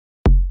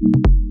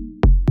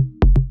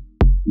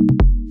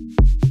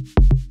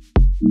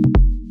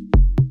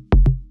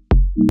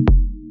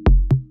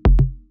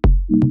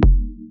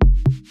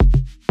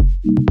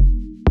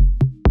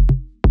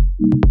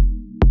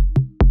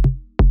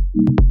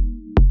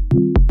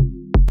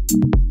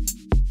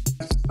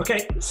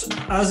Okay, so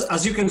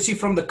as you can see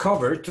from the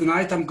cover,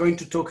 tonight I'm going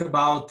to talk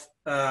about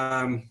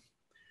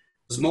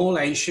small,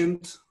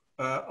 ancient,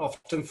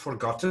 often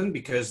forgotten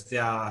because they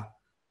are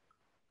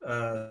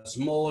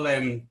small,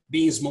 and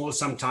being small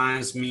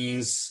sometimes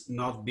means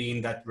not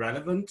being that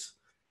relevant,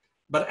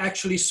 but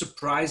actually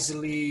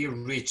surprisingly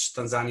rich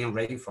Tanzanian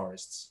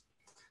rainforests.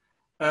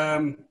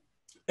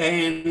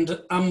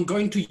 And I'm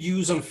going to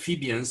use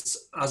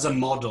amphibians as a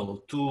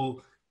model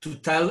to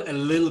tell a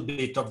little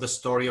bit of the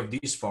story of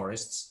these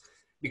forests,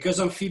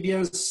 because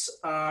amphibians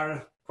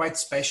are quite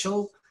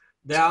special.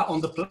 They have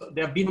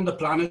been on the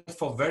planet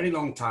for a very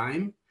long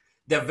time.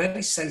 They're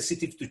very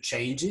sensitive to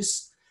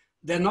changes.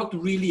 They're not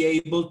really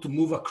able to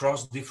move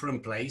across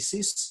different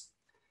places.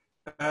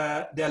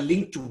 They're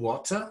linked to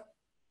water.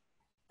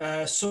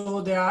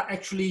 So they are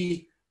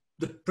actually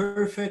the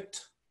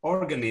perfect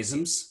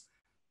organisms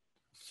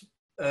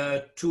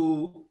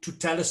to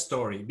tell a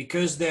story,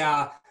 because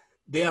their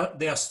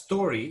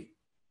story,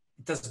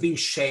 it has been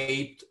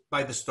shaped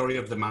by the story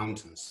of the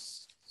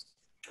mountains.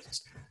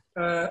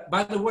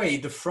 By the way,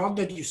 the frog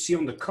that you see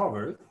on the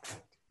cover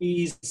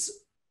is,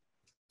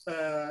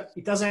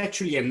 it has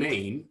actually a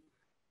name,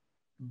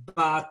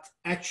 but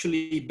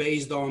actually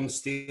based on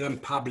still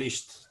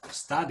unpublished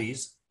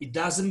studies, it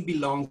doesn't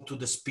belong to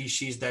the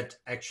species that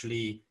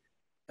actually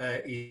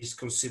is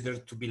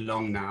considered to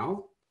belong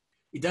now.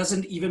 It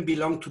doesn't even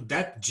belong to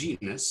that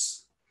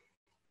genus,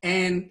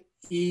 and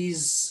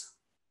is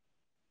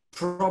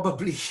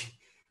probably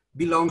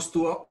belongs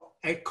to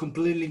a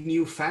completely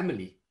new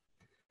family,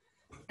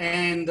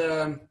 and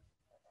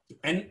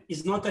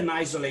is not an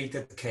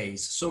isolated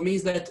case. So it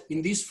means that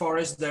in this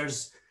forest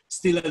there's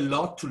still a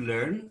lot to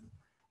learn,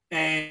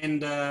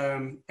 and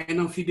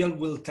Amphibian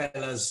will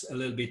tell us a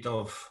little bit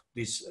of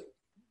this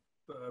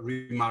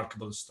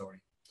remarkable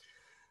story.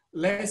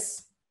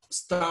 Let's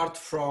start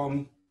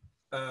from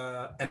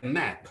a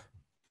map,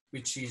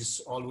 which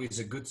is always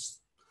a good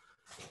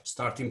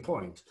starting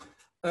point.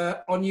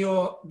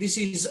 This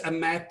is a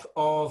map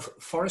of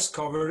forest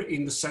cover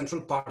in the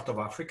central part of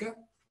Africa.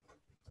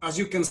 As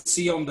you can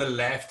see on the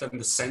left and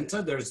the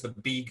center, there's the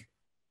big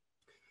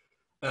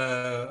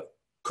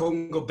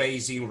Congo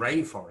Basin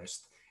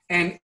rainforest.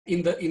 And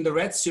in the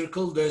red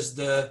circle, there's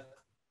the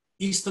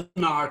Eastern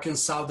Arc and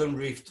Southern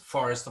Rift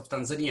forest of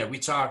Tanzania,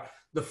 which are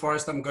the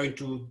forest I'm going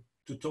to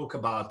talk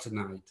about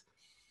tonight.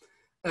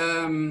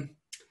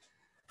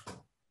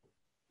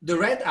 The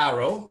red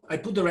arrow, I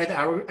put the red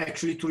arrow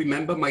actually to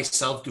remember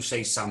myself to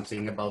say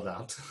something about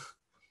that.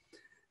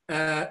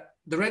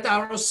 The red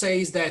arrow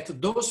says that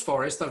those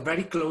forests are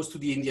very close to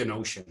the Indian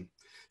Ocean.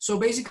 So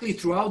basically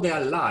throughout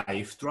their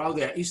life, throughout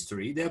their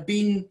history, they have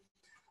been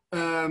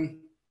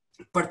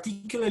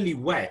particularly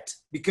wet,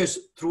 because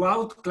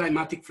throughout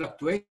climatic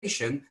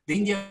fluctuation, the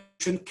Indian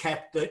Ocean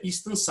kept the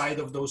eastern side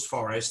of those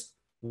forests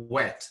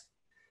wet.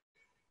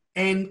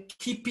 And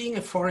keeping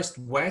a forest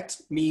wet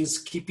means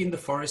keeping the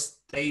forest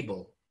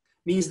stable.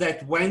 Means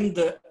that when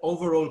the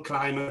overall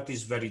climate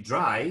is very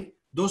dry,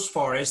 those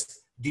forests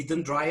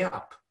didn't dry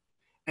up.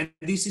 And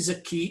this is a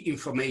key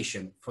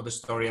information for the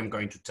story I'm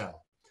going to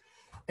tell.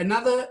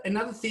 Another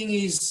thing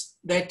is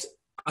that,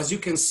 as you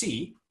can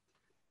see,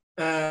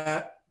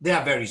 they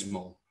are very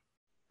small.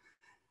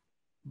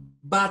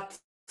 But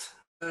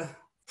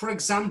for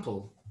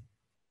example,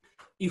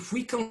 if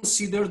we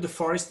consider the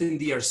forest in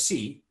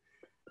DRC,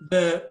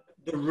 the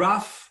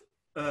rough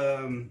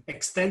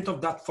extent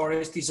of that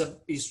forest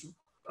is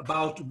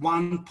about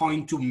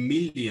 1.2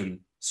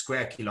 million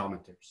square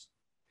kilometers.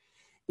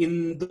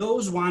 In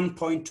those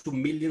 1.2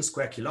 million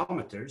square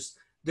kilometers,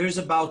 there's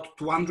about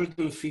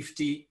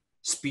 250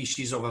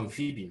 species of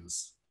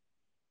amphibians.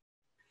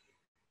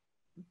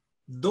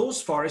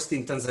 Those forests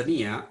in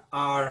Tanzania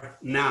are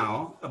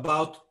now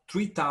about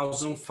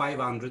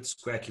 3,500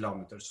 square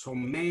kilometers, so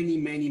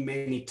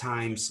many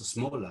times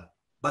smaller,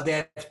 but they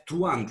have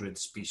 200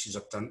 species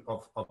of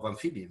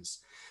amphibians.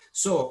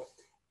 So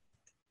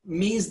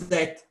means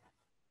that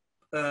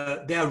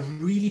they are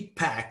really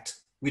packed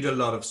with a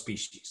lot of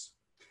species.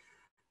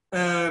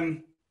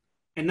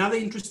 Another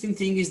interesting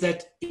thing is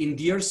that in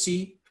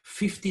DRC,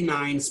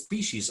 59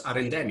 species are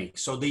endemic,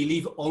 so they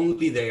live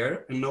only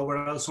there and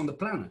nowhere else on the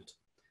planet.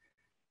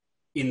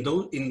 In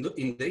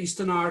the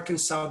Eastern Arc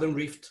and Southern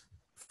Rift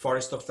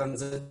forest of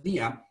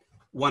Tanzania,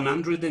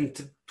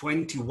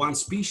 121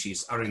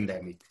 species are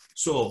endemic,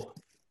 so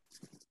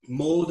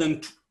more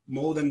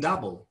than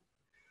double.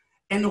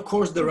 And of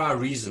course, there are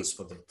reasons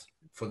for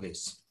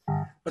this.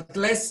 But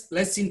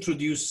let's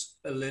introduce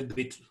a little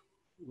bit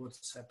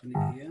what's happening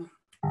here.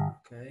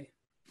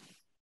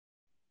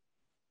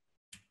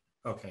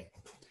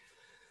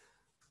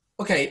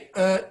 Okay.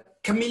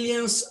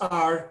 Chameleons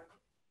are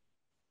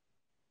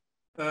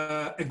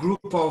a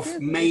group of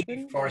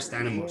male forest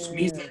animals. It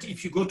means that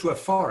if you go to a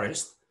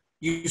forest,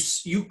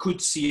 you could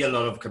see a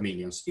lot of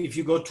chameleons. If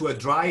you go to a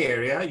dry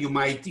area, you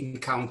might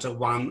encounter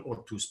one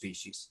or two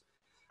species.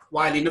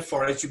 while in a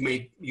forest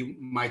you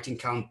might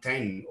encounter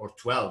 10 or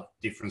 12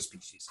 different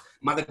species.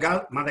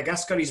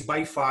 Madagascar is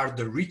by far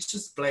the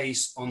richest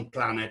place on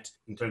planet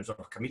in terms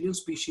of chameleon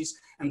species,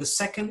 and the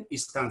second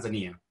is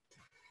Tanzania.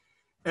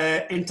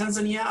 And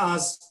Tanzania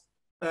has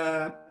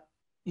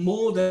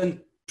more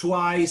than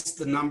twice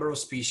the number of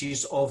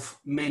species of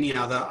many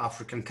other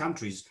African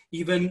countries,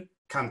 even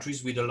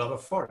countries with a lot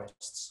of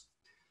forests.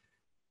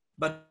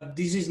 But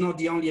this is not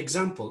the only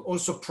example.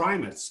 Also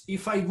primates.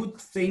 If I would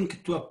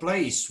think to a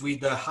place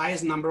with the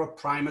highest number of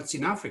primates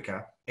in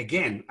Africa,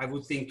 again, I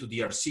would think to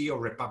DRC or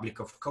Republic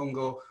of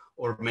Congo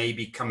or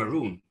maybe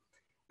Cameroon.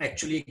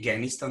 Actually,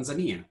 again, it's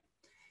Tanzania.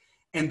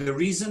 And the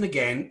reason,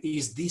 again,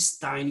 is these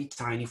tiny,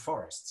 tiny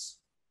forests.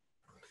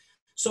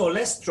 So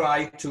let's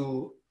try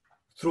to,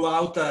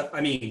 throughout,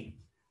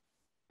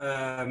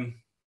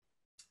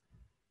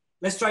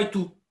 let's try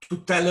to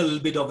tell a little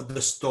bit of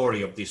the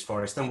story of this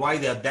forest and why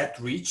they are that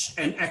rich,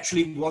 and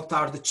actually what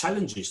are the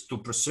challenges to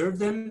preserve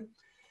them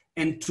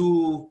and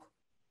to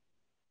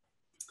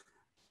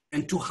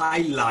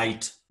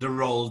highlight the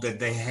role that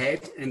they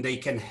had and they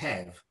can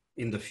have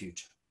in the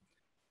future.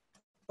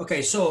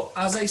 Okay, so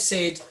as I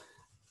said,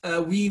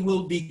 we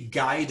will be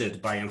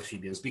guided by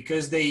amphibians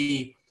because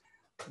they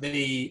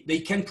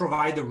can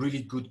provide a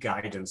really good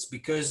guidance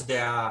because they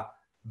are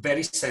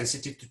very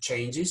sensitive to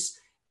changes.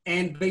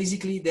 And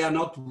basically, they are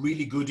not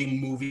really good in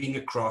moving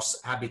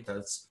across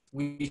habitats,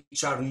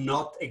 which are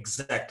not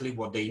exactly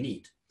what they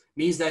need.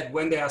 Means that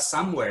when they are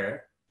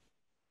somewhere,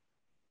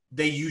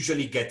 they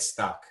usually get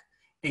stuck.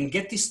 And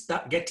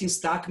getting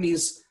stuck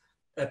means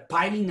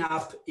piling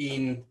up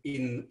in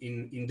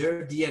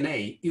their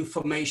DNA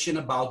information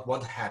about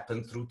what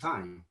happened through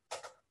time.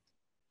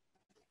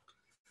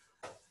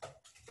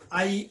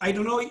 I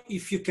don't know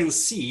if you can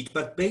see it,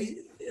 but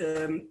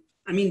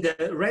I mean,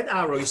 the red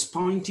arrow is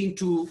pointing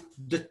to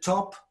the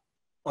top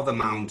of a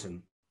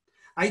mountain.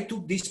 I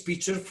took this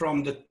picture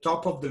from the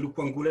top of the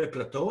Lukwangule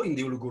Plateau in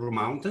the Uluguru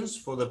Mountains.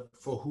 For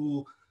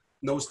who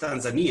knows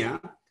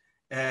Tanzania,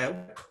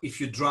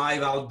 if you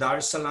drive out Dar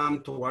es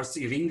Salaam towards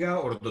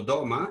Iringa or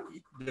Dodoma,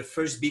 the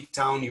first big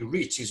town you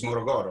reach is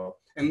Morogoro.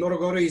 And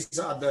Morogoro is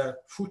at the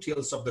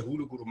foothills of the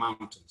Uluguru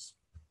Mountains.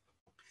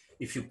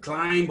 If you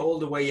climb all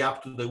the way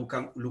up to the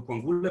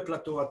Lukwangule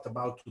Plateau at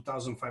about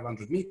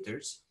 2,500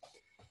 meters,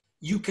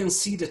 you can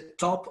see the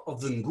top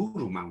of the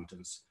Nguru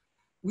Mountains,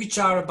 which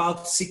are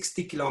about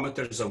 60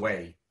 kilometers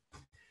away.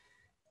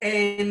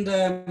 And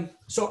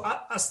so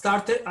I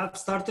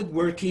started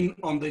working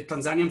on the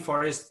Tanzanian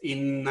forest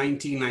in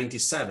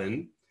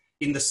 1997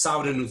 in the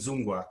southern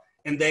Uzungwa.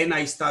 And then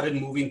I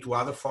started moving to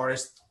other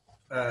forests,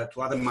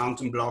 to other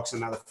mountain blocks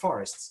and other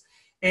forests.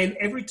 And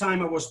every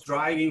time I was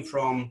driving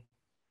from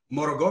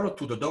Morogoro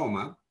to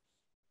Dodoma,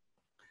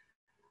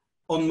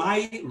 on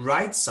my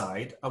right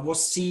side, I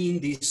was seeing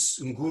these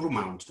Nguru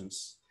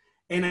Mountains.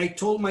 And I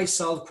told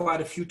myself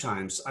quite a few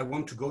times, I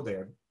want to go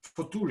there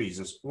for two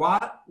reasons.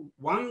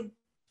 One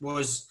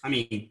was, I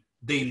mean,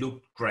 they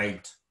looked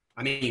great.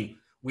 I mean,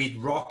 with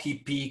rocky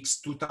peaks,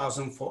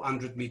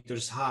 2,400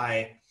 meters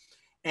high.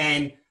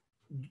 And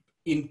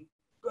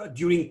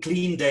during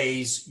clean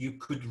days, you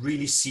could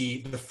really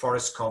see the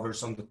forest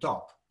covers on the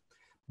top.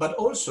 But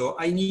also,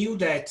 I knew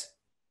that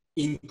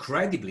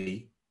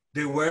incredibly,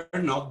 they were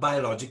not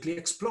biologically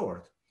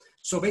explored.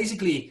 So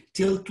basically,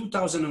 till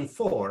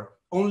 2004,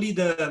 only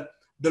the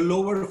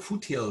lower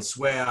foothills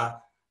were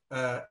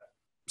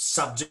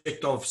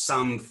subject of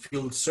some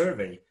field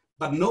survey,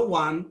 but no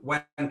one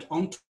went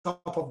on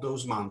top of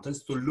those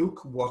mountains to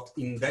look what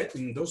in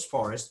those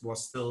forests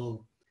was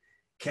still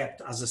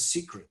kept as a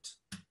secret.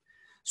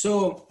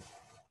 So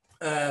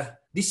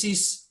this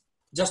is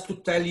just to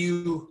tell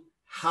you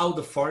how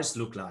the forest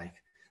look like.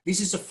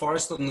 This is a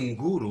forest on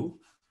Nguru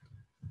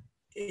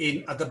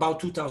at about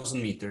 2,000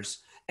 meters,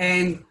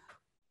 and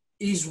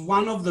is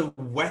one of the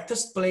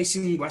wettest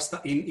places in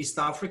East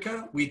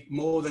Africa, with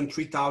more than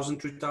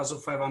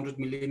 3,500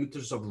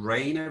 millimeters of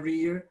rain every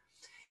year.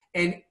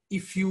 And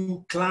if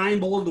you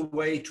climb all the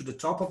way to the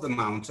top of the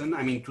mountain,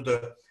 I mean to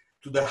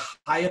the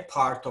higher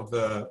part of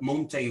the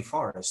montane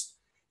forest,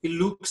 it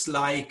looks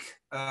like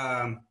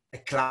a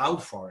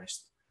cloud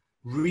forest,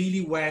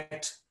 really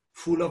wet,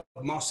 full of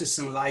mosses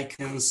and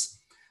lichens,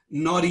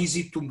 not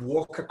easy to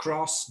walk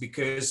across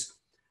because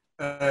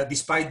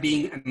despite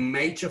being a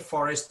major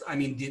forest, I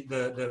mean,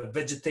 the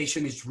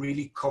vegetation is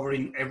really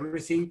covering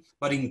everything,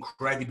 but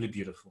incredibly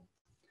beautiful.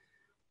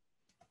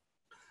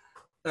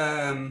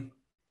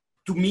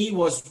 To me,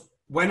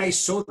 when I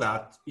saw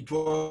that, it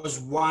was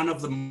one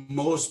of the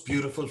most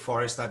beautiful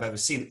forests I've ever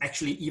seen.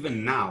 Actually,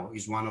 even now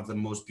is one of the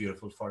most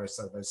beautiful forests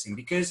I've ever seen,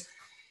 because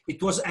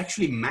it was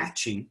actually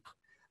matching.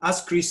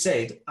 As Chris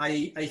said,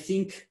 I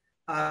think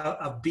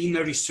I've been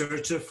a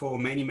researcher for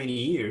many, many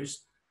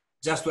years,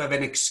 just to have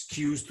an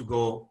excuse to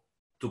go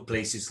to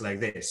places like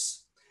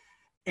this.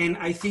 And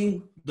I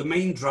think the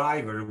main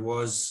driver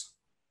was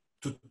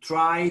to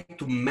try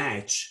to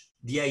match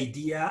the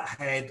idea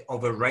I had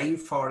of a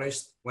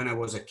rainforest when I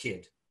was a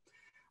kid.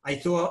 I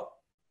thought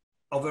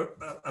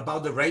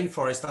about the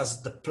rainforest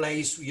as the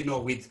place, you know,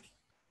 with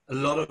a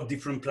lot of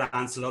different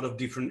plants, a lot of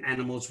different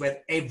animals,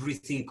 where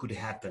everything could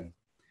happen.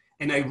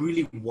 And I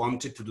really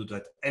wanted to do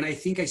that. And I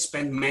think I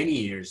spent many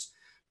years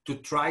to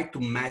try to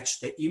match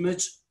the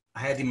image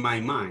I had in my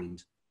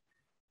mind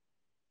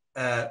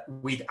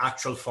with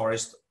actual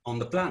forest on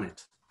the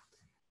planet.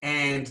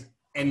 And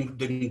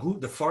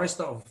the forest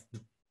of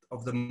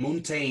the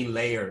mountain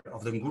layer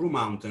of the Nguru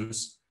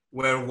Mountains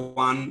was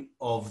one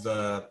of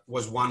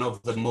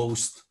the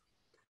most,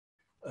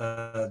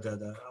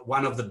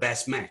 one of the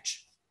best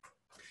match.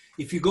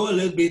 If you go a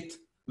little bit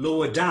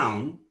lower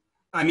down,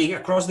 I mean,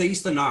 across the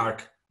Eastern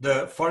Arc,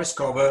 the forest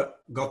cover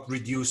got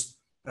reduced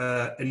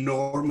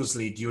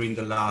enormously during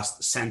the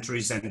last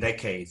centuries and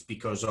decades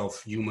because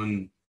of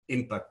human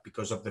impact,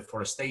 because of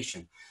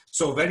deforestation.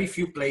 So very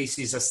few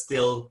places are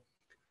still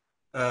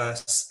a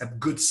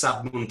good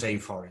sub-montane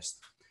forest.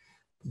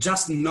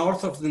 Just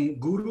north of the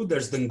Nguru,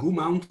 there's the Ngu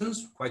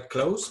Mountains, quite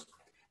close.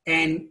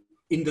 And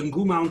in the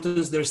Ngu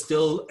Mountains, there's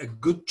still a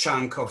good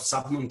chunk of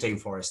sub-montane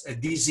forest.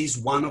 And this is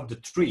one of the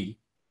three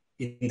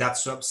in that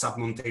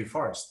sub-montane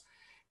forest.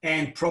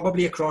 And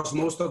probably across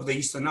most of the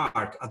Eastern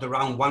Arc, at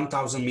around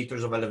 1,000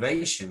 meters of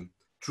elevation,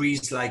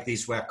 trees like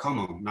this were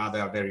common. Now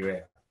they are very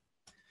rare.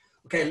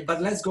 Okay,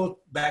 but let's go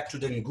back to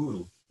the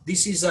Nguru.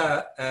 This is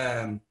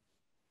a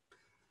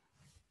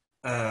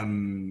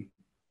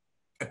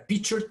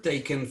picture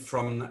taken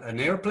from an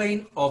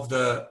airplane of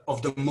the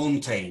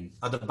mountain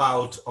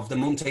of the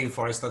mountain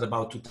forest at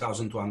about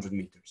 2,200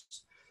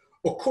 meters.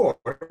 Of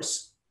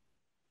course,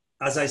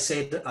 as I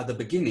said at the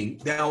beginning,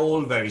 they are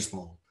all very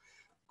small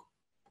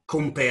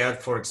compared,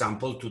 for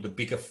example, to the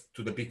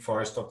big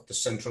forest of the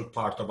central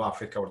part of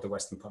Africa or the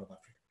western part of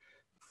Africa.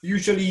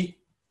 Usually,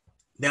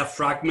 they are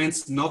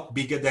fragments not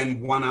bigger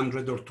than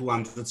 100 or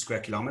 200 square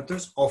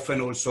kilometers,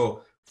 often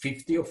also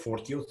 50 or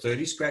 40 or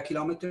 30 square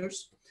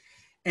kilometers.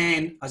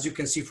 And as you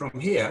can see from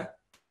here,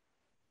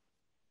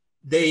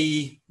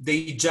 they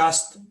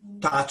just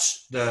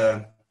touch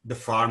the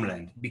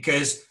farmland,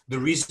 because the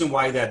reason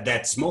why they're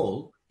that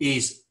small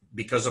is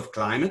because of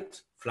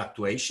climate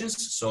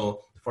fluctuations.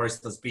 So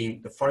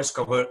the forest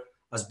cover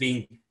has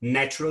been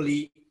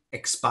naturally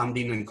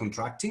expanding and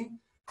contracting,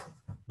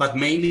 but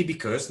mainly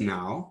because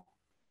now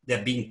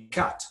they're being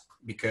cut,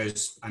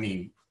 because I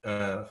mean,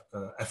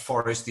 a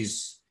forest it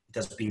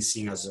has been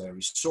seen as a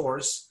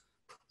resource,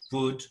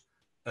 wood,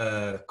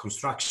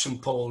 construction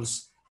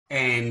poles,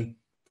 and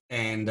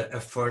a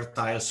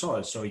fertile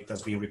soil. So it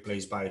has been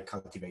replaced by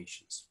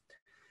cultivations.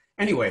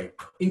 Anyway,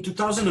 in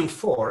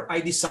 2004, I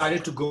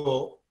decided to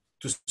go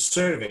to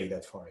survey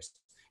that forest.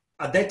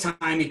 At that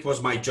time, it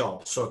was my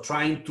job. So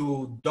trying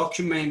to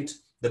document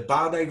the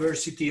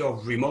biodiversity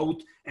of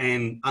remote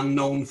and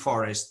unknown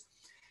forests.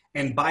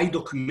 And by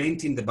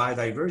documenting the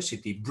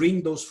biodiversity,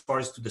 bring those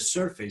forests to the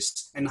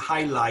surface and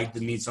highlight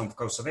the needs of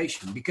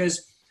conservation,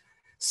 because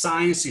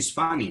science is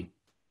funny.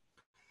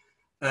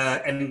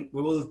 And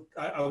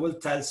I will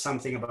tell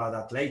something about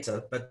that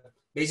later, but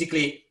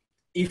basically,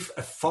 if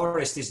a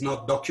forest is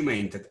not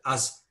documented,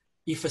 as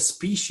if a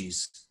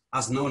species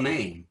has no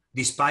name,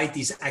 despite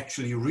it's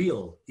actually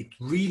real, it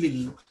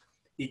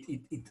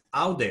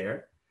out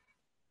there,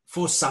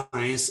 for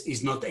science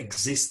is not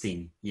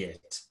existing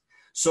yet.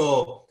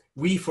 So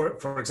we,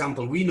 for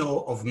example, we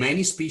know of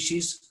many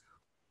species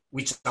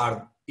which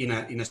are in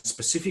a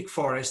specific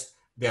forest.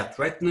 They are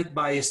threatened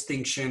by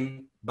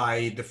extinction,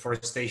 by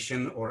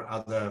deforestation or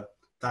other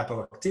type of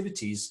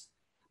activities.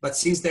 But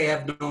since they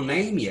have no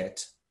name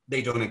yet,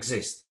 they don't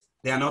exist.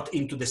 They are not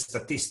into the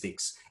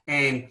statistics.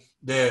 And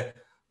the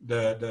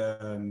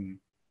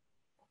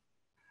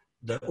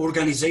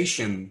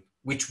organization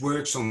which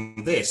works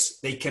on this,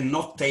 they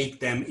cannot take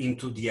them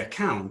into the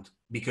account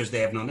because they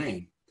have no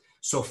name.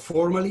 So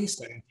formally,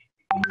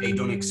 they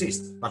don't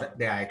exist, but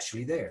they are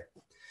actually there.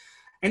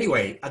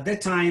 Anyway, at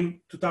that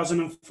time,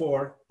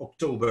 2004,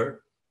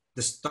 October,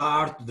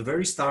 the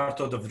very start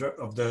of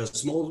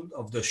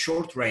the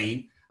short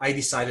rain, I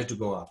decided to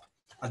go up.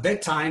 At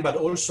that time, but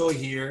also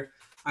here,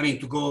 I mean,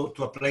 to go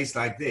to a place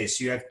like this,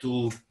 you have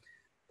to,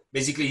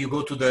 basically you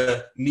go to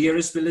the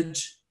nearest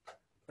village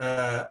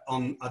at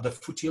the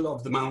foothill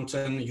of the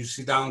mountain. You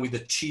sit down with the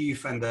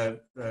chief and the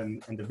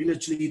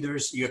village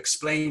leaders. You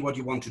explain what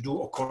you want to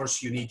do. Of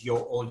course, you need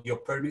all your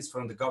permits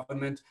from the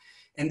government.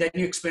 And then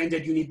you explain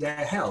that you need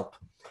their help.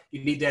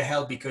 You need their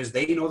help because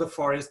they know the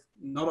forest,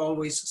 not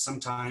always,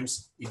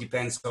 sometimes, it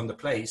depends on the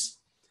place.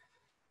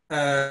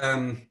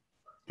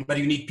 But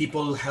you need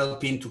people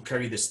helping to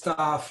carry the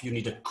stuff, you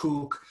need a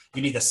cook,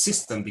 you need a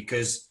system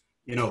because,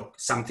 you know,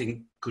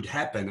 something could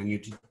happen and you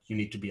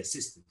need to be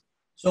assisted.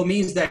 So it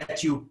means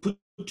that you put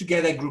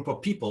together a group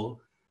of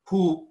people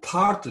who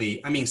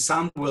partly, I mean,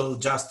 some will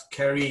just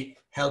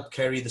help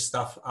carry the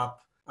stuff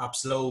up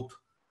slope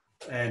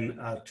and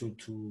to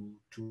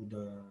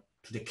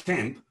the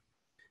camp,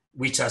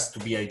 which has to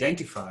be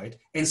identified,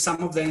 and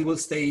some of them will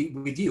stay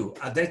with you.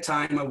 At that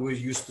time, I was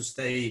used to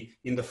stay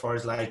in the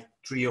forest like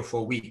 3 or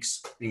 4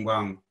 weeks in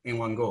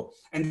one go.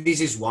 And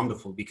this is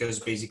wonderful because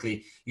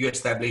basically you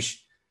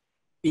establish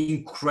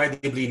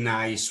incredibly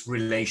nice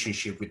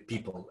relationship with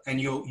people, and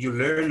you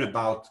learn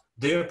about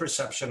their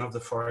perception of the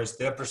forest,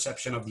 their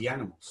perception of the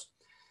animals.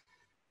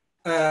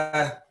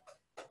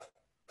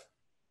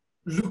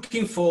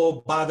 Looking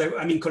for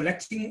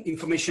collecting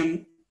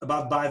information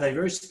about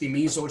biodiversity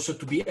means also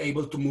to be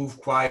able to move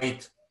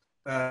quite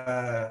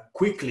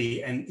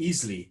quickly and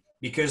easily,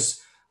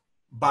 because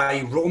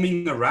by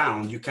roaming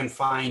around, you can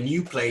find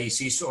new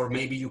places, or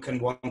maybe you can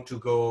want to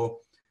go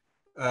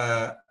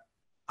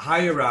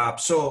higher up.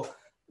 So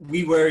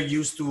we were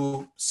used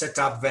to set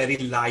up very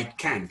light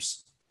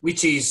camps,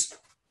 which is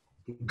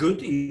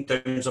good in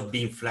terms of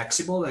being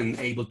flexible and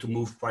able to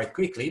move quite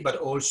quickly, but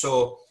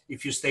also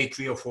if you stay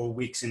 3 or 4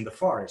 weeks in the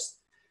forest,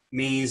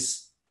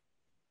 means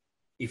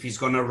if it's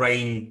gonna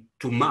rain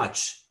too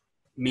much,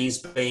 means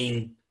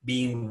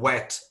being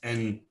wet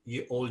and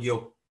all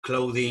your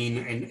clothing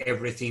and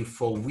everything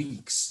for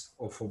weeks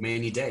or for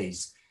many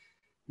days,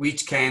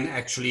 which can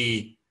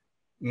actually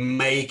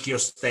make your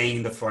stay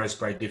in the forest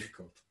quite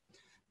difficult.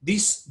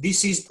 This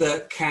is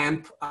the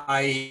camp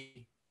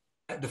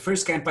the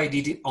first camp I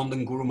did on the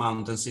Nguru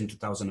Mountains in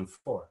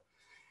 2004.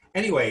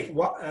 Anyway,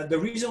 the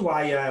reason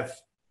why I've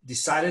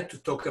decided to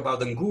talk about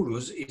the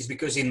Ngurus is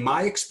because in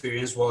my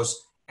experience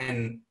was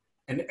an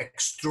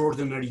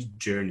extraordinary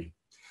journey.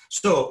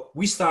 So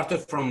we started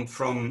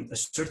from a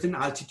certain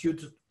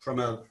altitude, from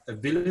a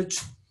village,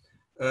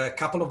 a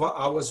couple of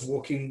hours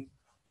walking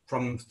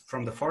from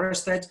the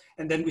forest edge,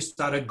 and then we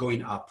started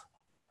going up.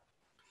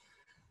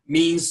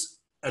 Means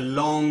a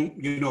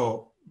long,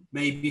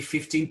 maybe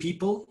 15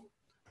 people,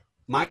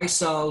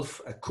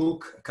 myself, a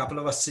cook, a couple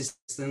of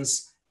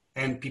assistants,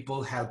 and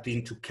people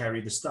helping to carry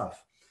the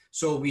stuff.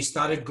 So we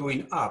started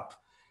going up,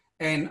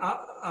 and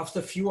after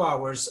a few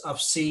hours,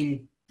 I've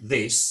seen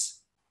this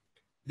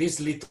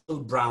little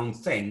brown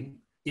thing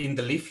in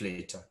the leaf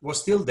litter. It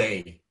was still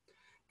day,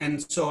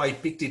 and so I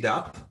picked it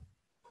up.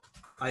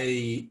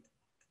 I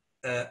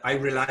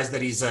realized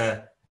there is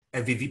a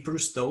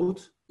viviparous toad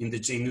in the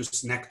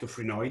genus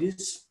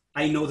Nectophrenoides.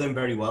 I know them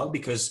very well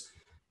because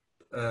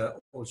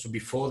also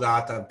before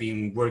that, I've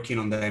been working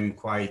on them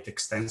quite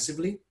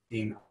extensively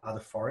in other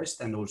forests,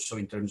 and also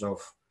in terms of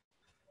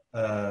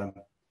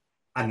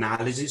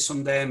analysis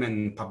on them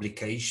and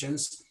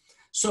publications.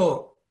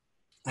 So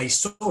I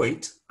saw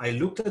it, I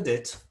looked at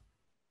it,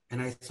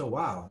 and I thought,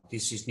 wow,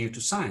 this is new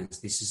to science.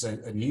 This is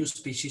a new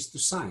species to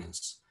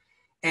science.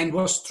 And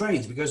was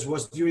strange because it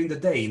was during the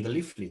day in the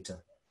leaf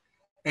litter.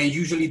 And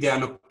usually they are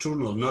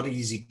nocturnal, not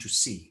easy to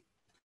see.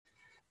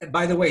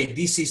 By the way,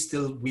 this is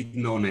still with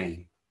no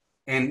name.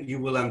 And you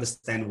will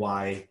understand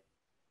why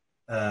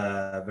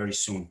very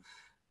soon.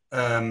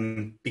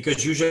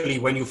 Because usually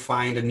when you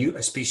find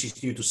a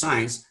species new to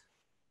science,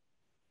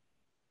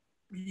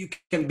 you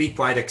can be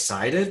quite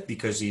excited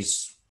because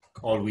it's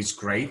always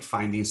great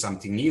finding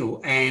something new.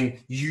 And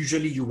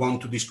usually you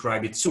want to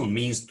describe it soon,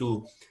 means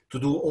to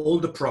do all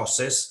the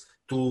process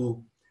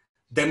to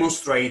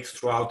demonstrate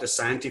throughout a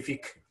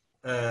scientific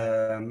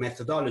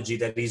methodology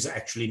that is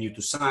actually new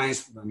to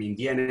science. I mean,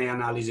 DNA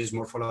analysis,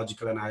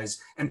 morphological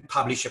analysis, and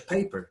publish a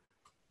paper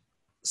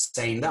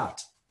saying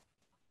that.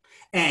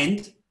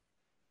 And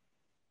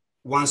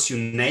once you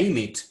name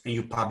it and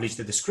you publish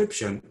the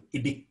description,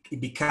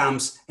 it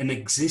becomes an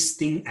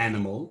existing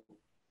animal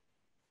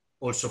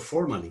also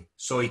formally.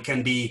 So it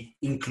can be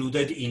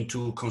included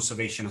into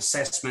conservation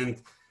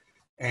assessment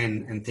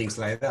and things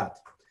like that.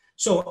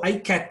 So I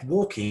kept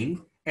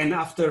walking, and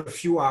after a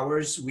few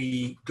hours,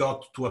 we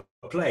got to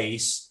a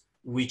place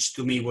which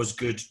to me was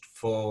good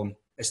for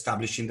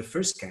establishing the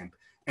first camp.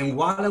 And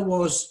while I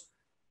was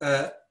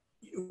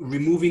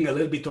removing a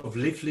little bit of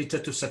leaf litter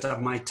to set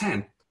up my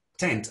tent,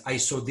 I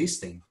saw this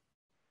thing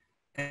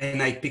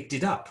and I picked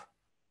it up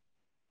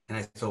and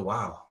I thought,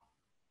 wow,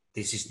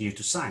 this is new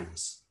to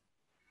science.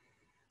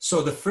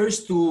 So the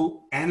first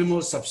two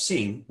animals I've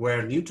seen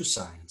were new to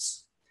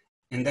science.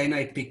 And then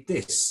I picked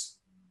this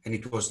and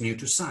it was new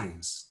to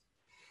science.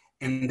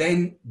 And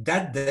then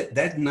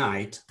that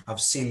night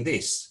I've seen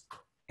this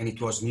and it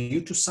was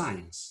new to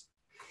science.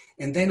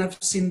 And then I've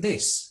seen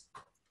this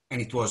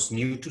and it was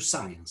new to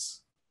science.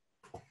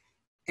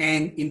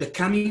 And in the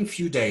coming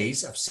few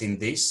days, I've seen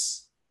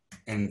this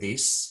and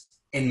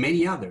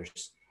many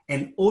others.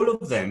 And all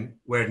of them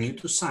were new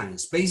to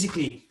science.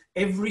 Basically,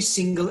 every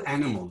single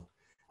animal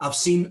I've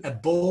seen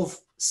above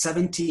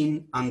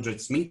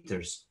 1700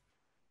 meters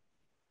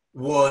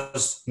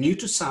was new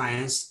to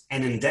science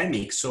and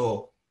endemic,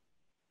 so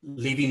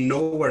living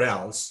nowhere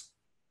else,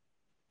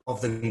 of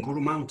the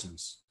Nguru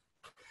Mountains.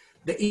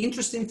 The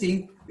interesting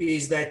thing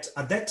is that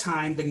at that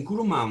time, the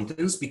Nguru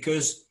Mountains,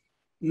 because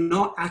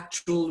no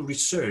actual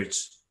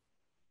research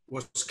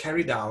was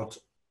carried out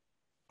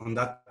on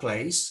that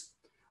place,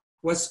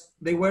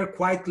 they were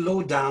quite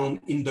low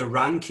down in the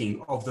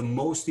ranking of the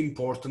most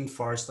important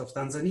forest of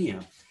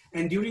Tanzania.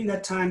 And during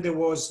that time, there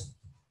was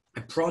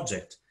a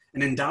project,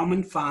 an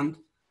endowment fund,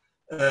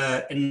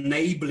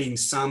 enabling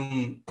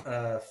some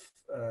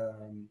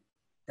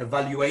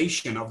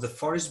evaluation of the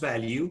forest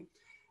value.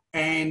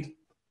 And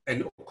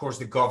of course,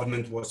 the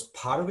government was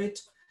part of it,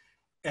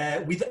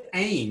 with the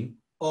aim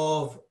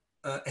of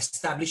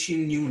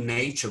establishing new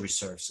nature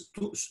reserves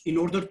in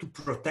order to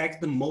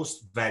protect the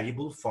most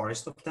valuable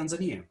forest of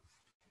Tanzania.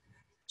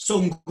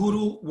 So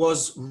Nguru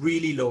was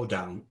really low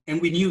down,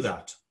 and we knew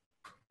that.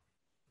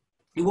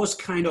 It was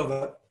kind of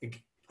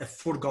a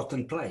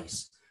forgotten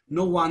place.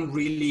 No one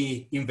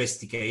really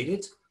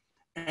investigated,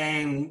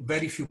 and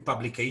very few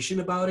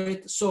publication about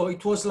it. So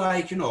it was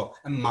like, you know,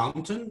 a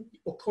mountain,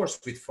 of course,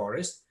 with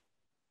forest,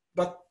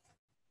 but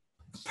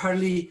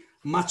apparently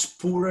much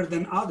poorer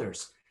than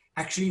others.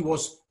 Actually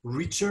was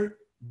richer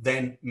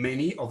than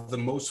many of the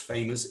most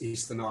famous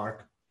Eastern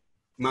Arc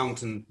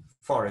mountain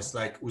forests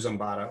like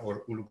Usambara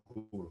or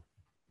Ulukuru.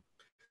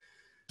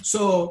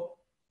 So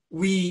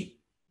we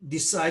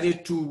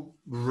decided to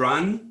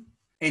run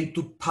and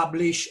to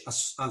publish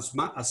as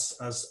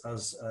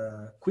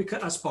quick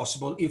as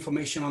possible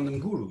information on the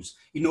Ngurus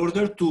in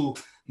order to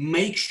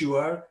make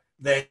sure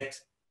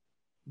that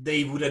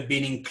they would have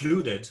been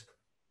included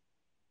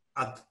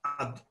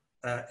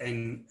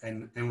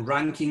and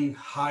ranking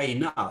high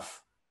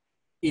enough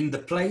in the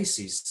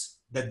places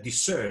that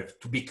deserve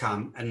to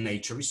become a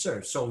nature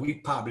reserve. So we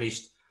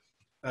published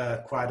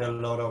quite a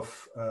lot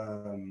of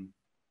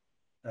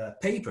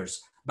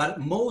papers, but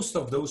most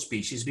of those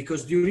species,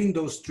 because during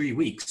those 3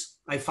 weeks,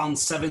 I found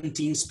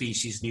 17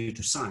 species new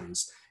to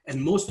science,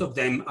 and most of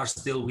them are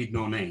still with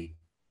no name.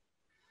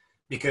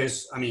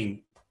 Because, I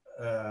mean,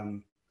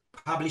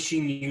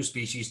 publishing new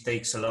species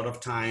takes a lot of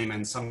time,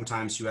 and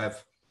sometimes you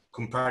have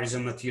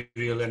comparison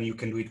material and you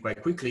can do it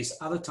quite quickly.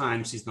 Other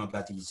times it's not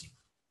that easy.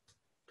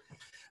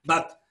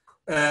 But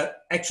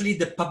actually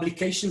the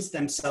publications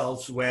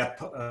themselves were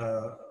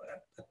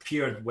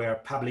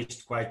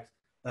published quite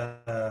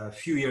a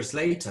few years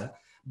later,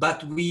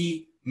 but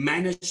we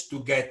managed to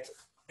get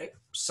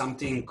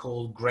something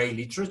called gray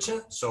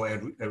literature, so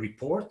a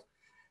report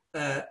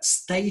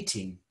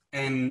stating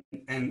and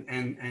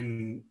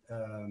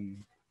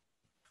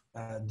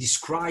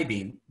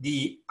describing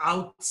the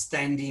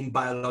outstanding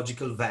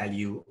biological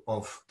value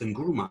of the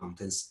Nguru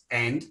Mountains,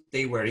 and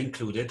they were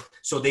included.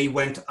 So they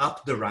went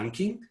up the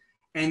ranking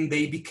and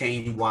they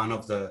became one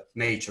of the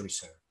nature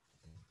reserve.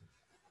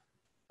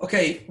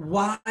 Okay,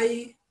 why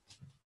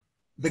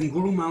the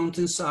Nguru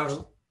Mountains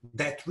are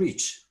that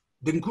rich?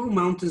 The Nguru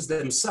Mountains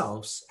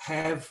themselves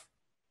have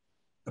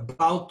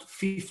about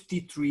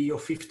 53 or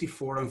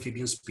 54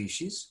 amphibian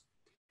species,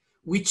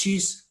 which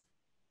is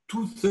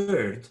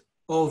 2/3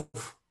 of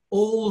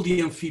all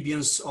the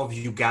amphibians of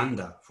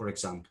Uganda, for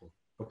example,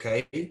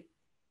 okay?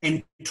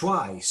 And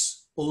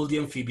twice all the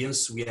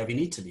amphibians we have in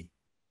Italy.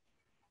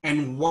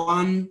 And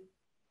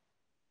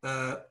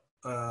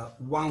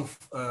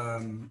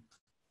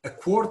a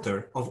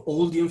quarter of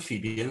all the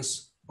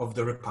amphibians of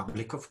the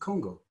Republic of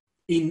Congo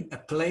in a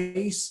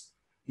place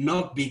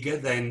not bigger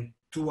than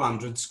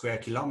 200 square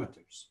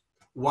kilometers.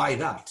 Why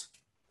that?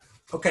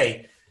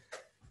 Okay,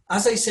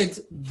 as I said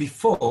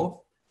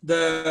before,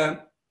 the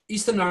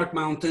Eastern Arc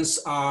Mountains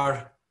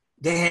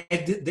they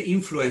had the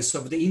influence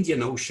of the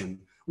Indian Ocean,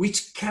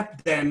 which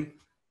kept them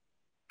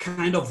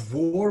kind of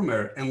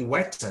warmer and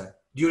wetter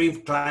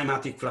during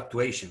climatic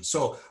fluctuations.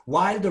 So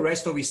while the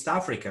rest of East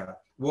Africa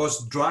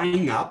was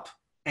drying up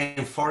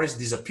and forests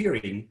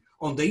disappearing,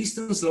 on the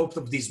eastern slopes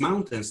of these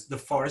mountains, the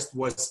forests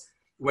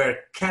were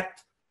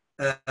kept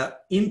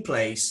in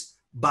place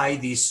by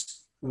this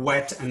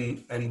wet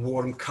and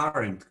warm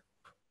current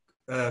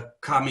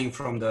coming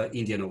from the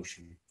Indian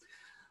Ocean.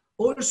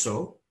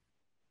 Also,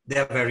 they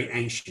are very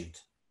ancient.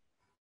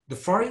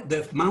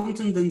 The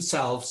mountains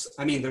themselves,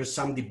 I mean, there's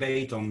some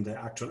debate on the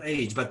actual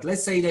age, but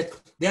let's say that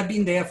they have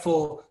been there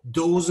for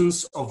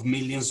dozens of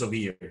millions of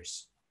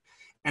years.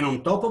 And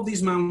on top of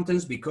these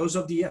mountains, because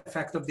of the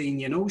effect of the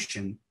Indian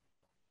Ocean,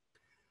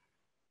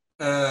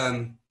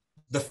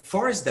 the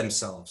forests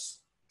themselves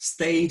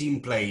stayed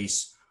in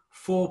place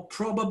for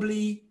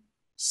probably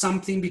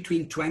something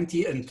between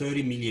 20 and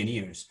 30 million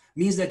years.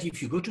 Means that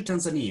if you go to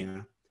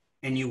Tanzania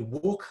and you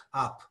walk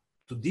up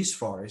to this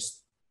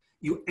forest,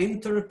 you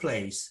enter a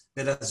place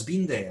that has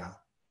been there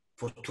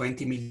for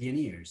 20 million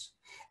years.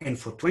 And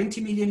for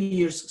 20 million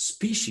years,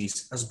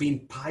 species has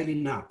been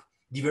piling up,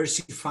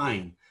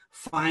 diversifying,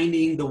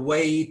 finding the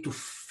way to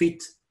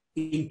fit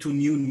into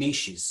new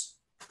niches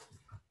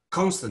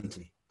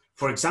constantly.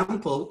 For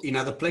example, in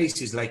other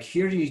places like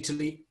here in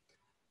Italy,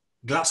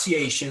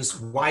 glaciations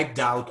wiped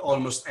out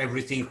almost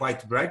everything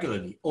quite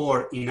regularly.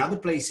 Or in other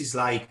places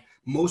like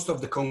most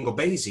of the Congo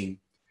Basin,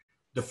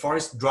 the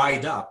forest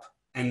dried up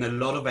and a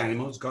lot of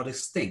animals got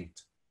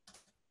extinct.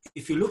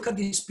 If you look at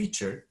this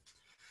picture,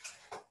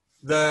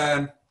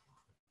 the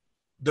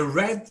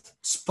red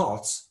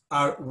spots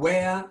are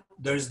where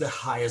there's the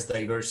highest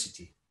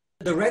diversity.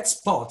 The red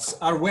spots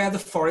are where the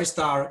forests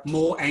are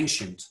more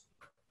ancient.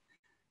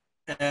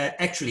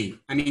 Actually,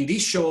 I mean,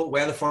 these show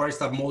where the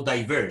forests are more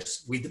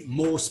diverse with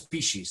more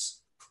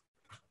species.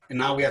 And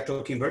now we are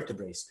talking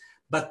vertebrates.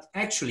 But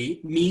actually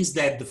means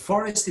that the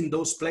forests in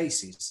those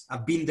places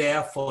have been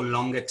there for a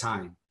longer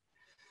time.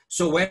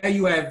 So where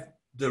you have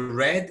the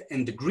red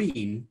and the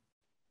green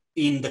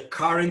in the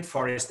current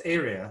forest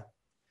area,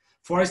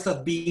 forests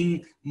are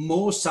being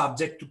more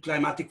subject to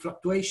climatic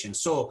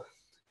fluctuations. So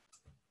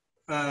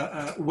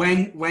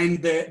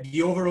when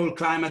the overall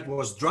climate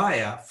was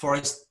drier,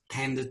 forests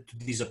tended to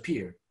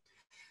disappear.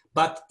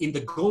 But in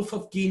the Gulf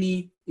of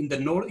Guinea, in the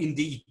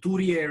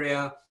Ituri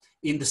area,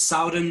 in the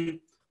southern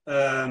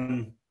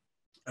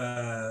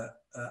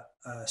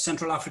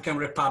Central African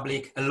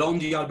Republic, along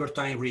the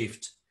Albertine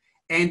Rift,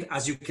 and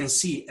as you can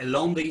see,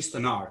 along the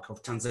eastern arc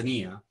of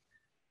Tanzania,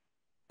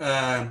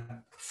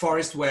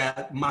 forests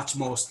were much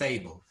more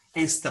stable.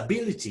 And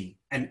stability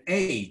and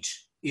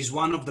age is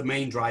one of the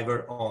main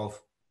drivers of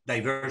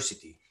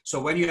diversity. So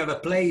when you have a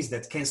place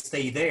that can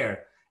stay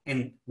there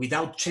and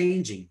without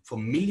changing for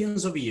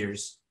millions of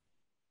years,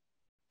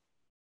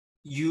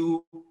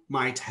 you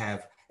might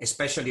have,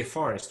 especially a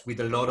forest with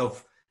a lot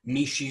of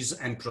niches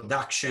and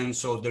production,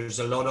 so there's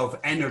a lot of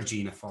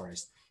energy in a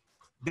forest.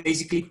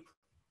 Basically,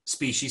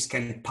 species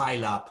can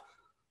pile up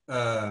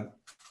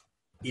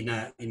in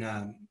a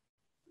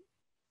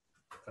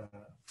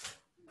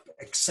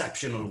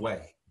exceptional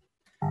way.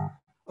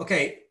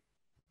 Okay,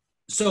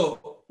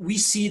 so we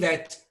see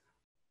that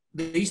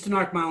the Eastern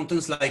Arc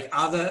Mountains, like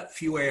other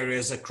few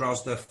areas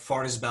across the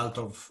forest belt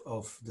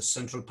of the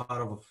central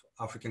part of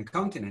African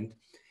continent,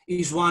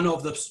 is one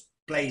of the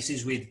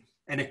places with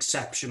an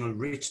exceptional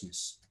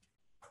richness.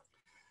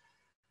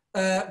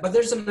 But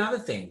there's another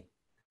thing.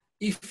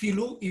 If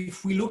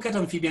we look at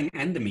amphibian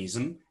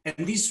endemism, and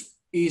this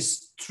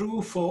is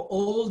true for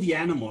all the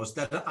animals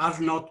that are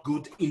not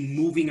good in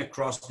moving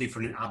across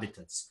different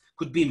habitats.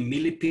 Could be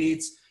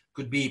millipedes,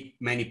 could be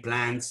many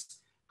plants,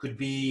 could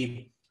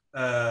be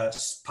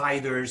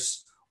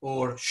spiders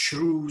or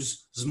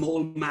shrews,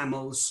 small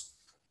mammals,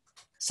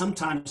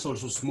 sometimes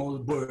also small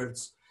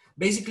birds.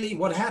 Basically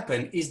what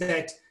happened is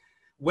that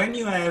when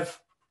you have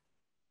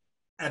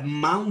a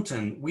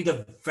mountain with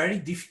a very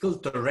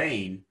difficult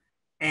terrain,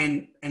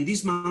 and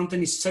this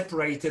mountain is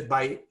separated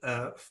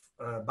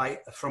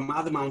from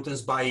other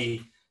mountains by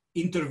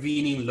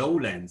intervening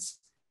lowlands,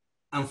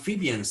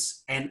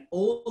 amphibians and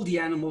all the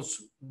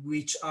animals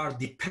which are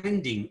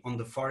depending on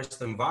the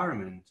forest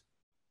environment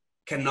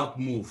cannot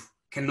move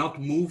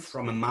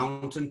from a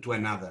mountain to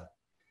another.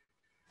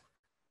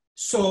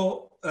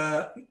 So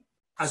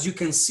as you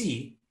can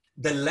see,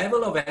 the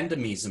level of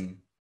endemism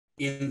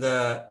in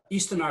the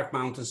Eastern Arc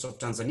Mountains of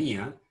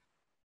Tanzania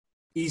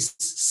is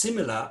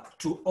similar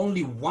to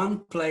only one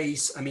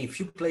place,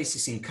 few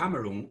places in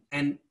Cameroon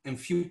and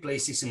few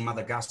places in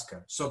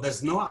Madagascar. So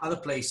there's no other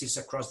places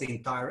across the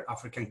entire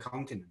African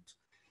continent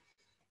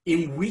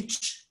in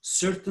which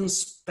certain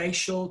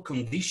spatial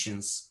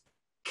conditions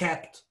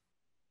kept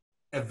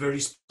a very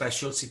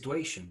special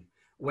situation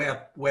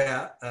where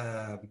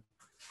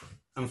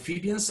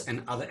amphibians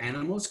and other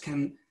animals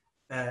can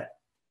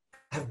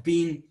have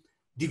been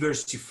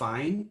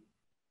diversifying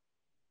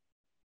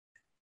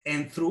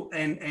and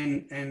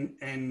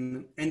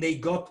they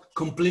got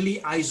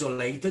completely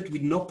isolated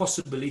with no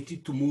possibility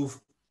to move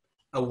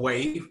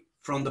away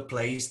from the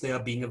place they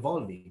are being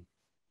evolving.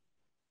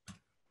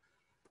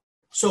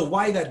 So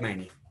why that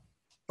many?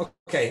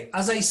 Okay,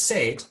 as I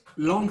said,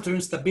 long-term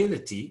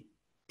stability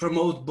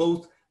promote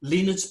both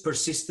lineage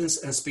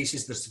persistence and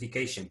species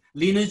diversification.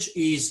 Lineage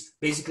is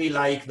basically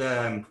like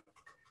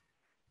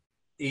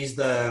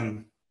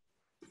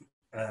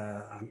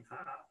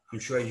I'm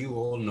sure you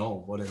all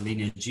know what a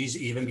lineage is,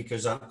 even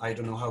because I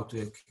don't know how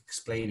to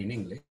explain in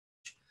English.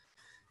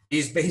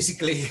 Is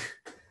basically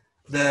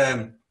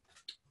the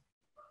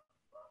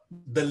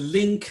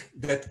link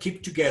that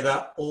keep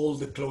together all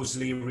the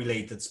closely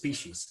related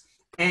species.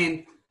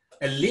 And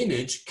a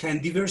lineage can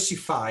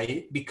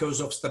diversify because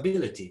of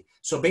stability.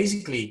 So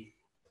basically,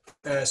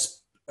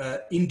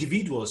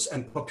 individuals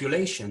and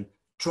population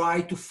try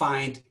to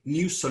find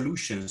new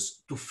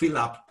solutions to fill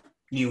up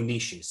new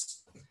niches.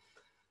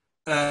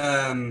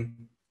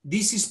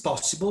 This is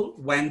possible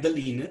when the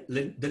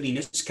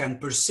lineage can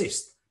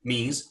persist,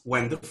 means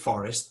when the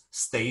forest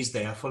stays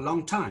there for a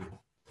long time.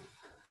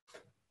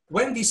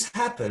 When this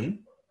happens,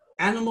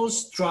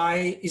 animals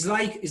try, it's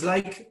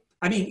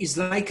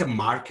like a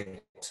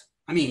market.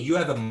 You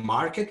have a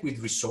market with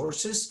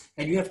resources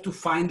and you have to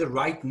find the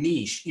right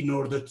niche in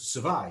order to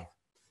survive.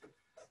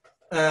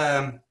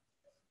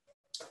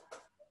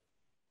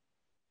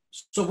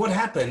 So what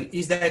happened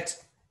is that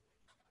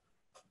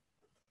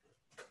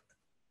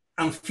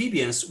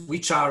amphibians,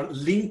 which are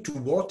linked to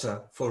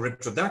water for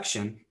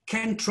reproduction,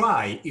 can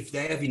try, if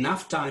they have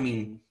enough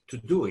timing to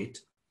do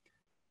it,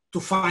 to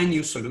find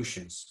new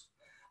solutions.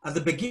 At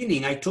the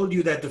beginning, I told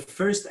you that the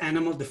first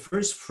animal, the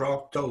first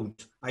frog toad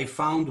I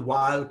found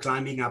while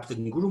climbing up the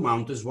Nguru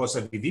Mountains was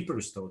a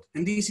viviparous toad.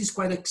 And this is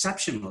quite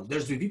exceptional.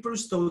 There's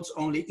viviparous toads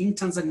only in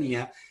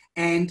Tanzania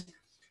and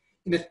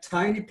in a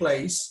tiny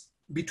place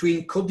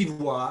between Côte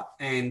d'Ivoire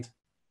and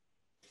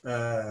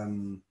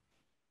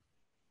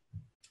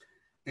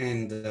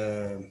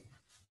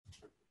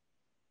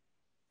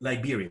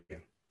Liberia.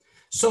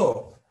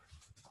 So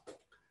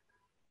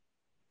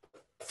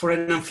for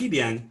an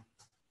amphibian,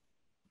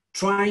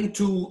 trying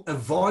to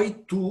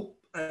avoid too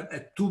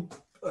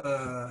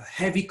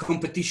heavy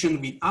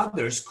competition with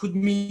others could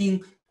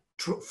mean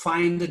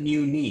find a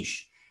new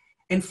niche.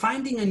 And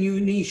finding a new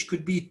niche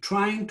could be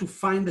trying to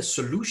find a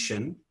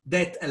solution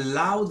that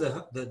allow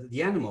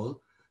the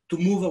animal to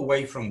move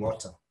away from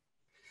water.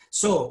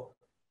 So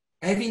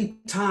having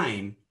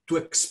time to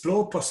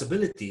explore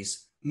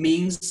possibilities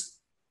means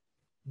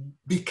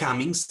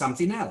becoming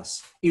something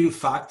else. In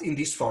fact, in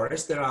this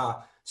forest, there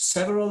are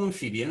several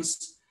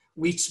amphibians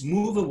which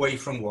move away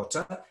from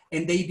water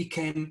and they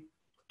became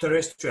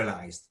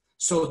terrestrialized.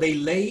 So they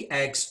lay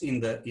eggs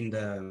in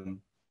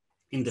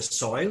the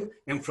soil,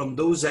 and from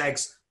those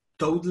eggs,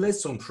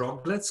 toadlets or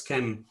froglets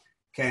can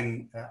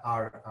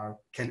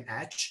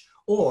hatch,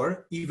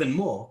 or even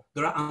more,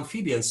 there are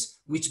amphibians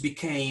which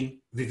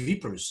became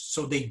viviparous,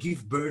 so they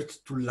give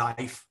birth to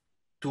live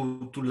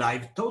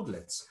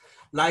toadlets.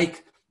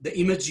 Like the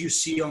image you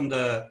see on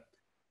the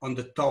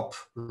top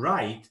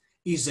right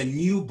is a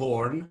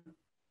newborn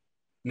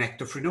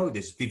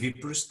Nectophrenoides,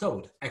 viviparous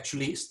toad.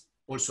 Actually,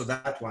 also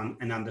that one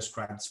an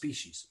undescribed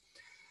species.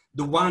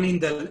 The one in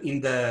the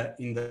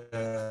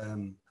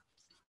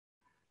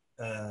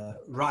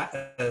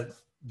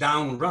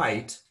down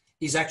right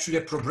is actually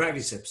a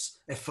proboscis,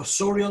 a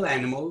fossorial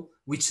animal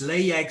which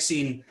lay eggs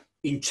in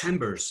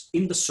chambers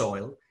in the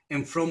soil,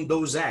 and from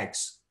those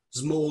eggs,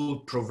 small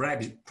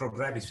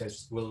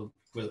proboscis will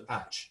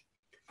hatch.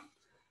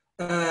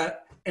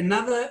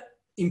 Another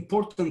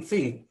important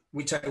thing,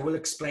 which I will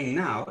explain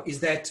now, is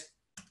that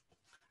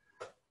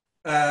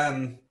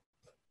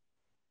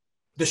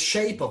the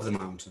shape of the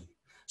mountain.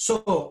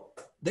 So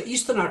the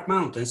Eastern Arc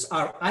Mountains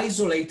are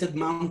isolated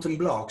mountain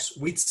blocks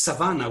with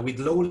savanna, with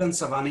lowland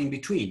savanna in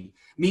between.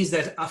 Means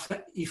that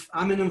if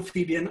I'm an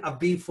amphibian, I've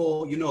been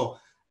for, you know,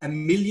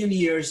 1 million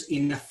years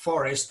in a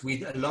forest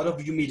with a lot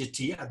of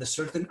humidity at a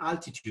certain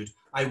altitude,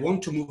 I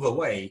want to move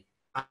away,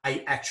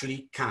 I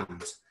actually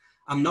can't.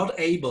 I'm not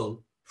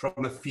able,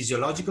 from a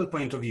physiological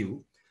point of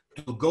view,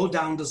 to go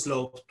down the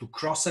slope, to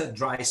cross a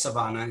dry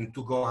savanna and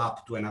to go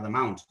up to another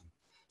mountain.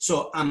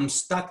 So I'm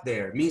stuck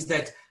there. Means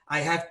that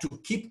I have to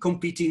keep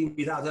competing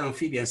with other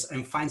amphibians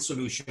and find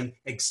solution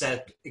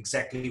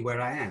exactly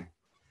where I am.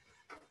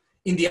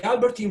 In the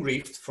Albertine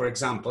Rift, for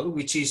example,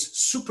 which is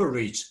super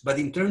rich, but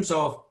in terms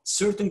of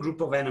certain group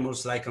of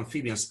animals like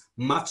amphibians,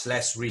 much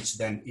less rich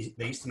than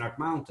the Eastern Arc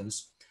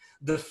Mountains,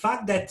 the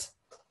fact that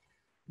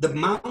the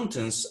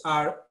mountains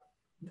have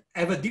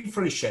a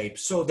different shape,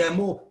 so there are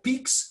more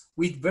peaks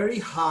with very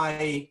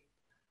high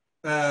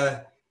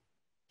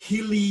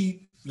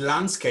hilly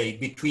landscape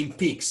between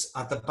peaks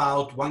at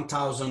about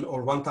 1,000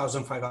 or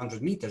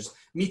 1,500 meters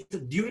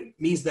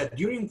means that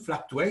during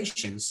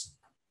fluctuations,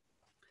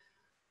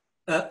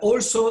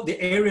 also the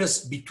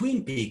areas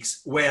between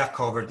peaks were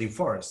covered in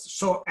forest.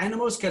 So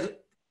animals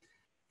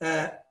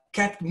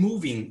kept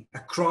moving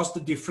across the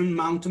different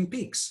mountain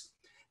peaks,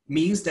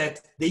 means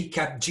that they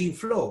kept gene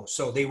flow,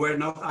 so they were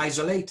not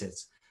isolated.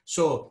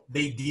 So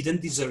they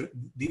didn't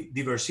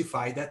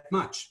diversify that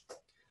much.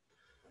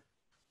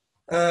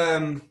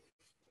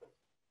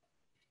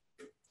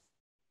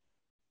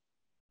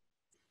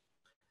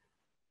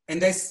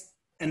 And that's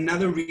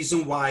another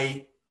reason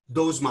why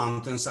those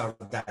mountains are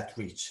that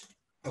rich.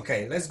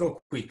 Okay, let's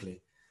go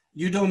quickly.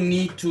 You don't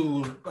need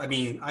to, I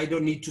mean, I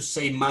don't need to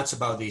say much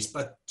about this,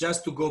 but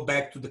just to go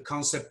back to the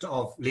concept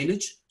of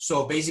lineage.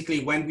 So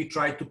basically when we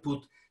try to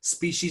put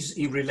species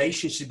in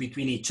relationship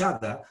between each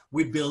other,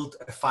 we build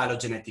a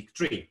phylogenetic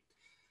tree.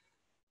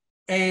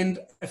 And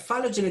a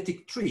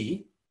phylogenetic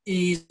tree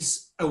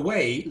is a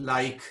way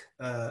like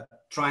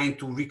trying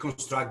to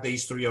reconstruct the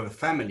history of a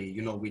family,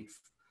 you know, with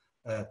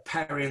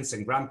parents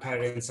and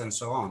grandparents and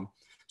so on.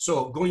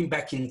 So going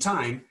back in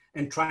time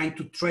and trying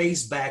to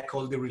trace back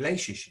all the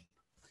relationship.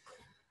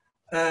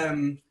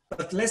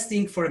 But let's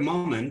think for a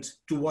moment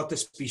to what a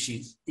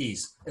species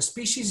is. A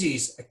species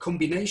is a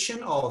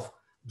combination of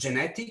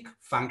genetic,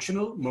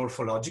 functional,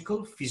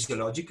 morphological,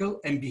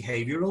 physiological, and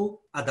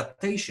behavioral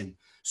adaptation.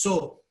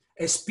 So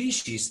a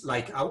species,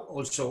 like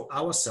also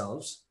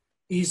ourselves,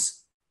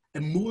 is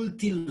a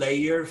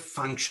multi-layer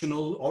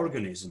functional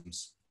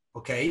organisms,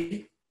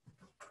 okay?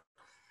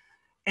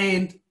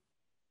 And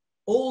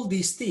all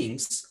these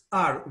things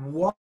are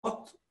what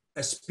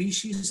a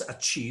species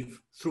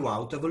achieve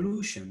throughout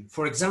evolution.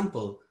 For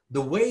example,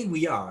 the way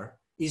we are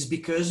is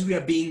because we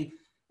are being,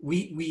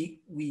 we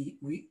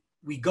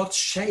got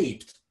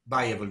shaped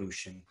by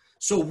evolution.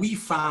 So we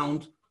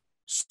found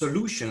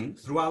solution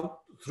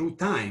through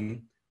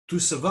time to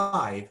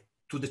survive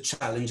to the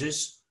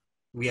challenges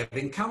we have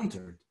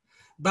encountered.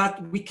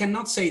 But we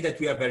cannot say that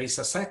we are very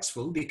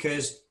successful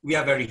because we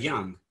are very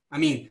young. I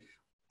mean,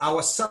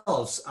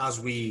 ourselves as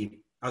we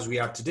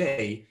are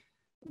today,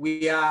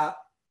 we are,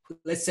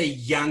 let's say,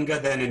 younger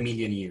than 1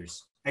 million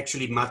years.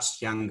 Actually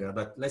much younger,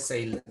 but let's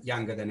say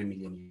younger than 1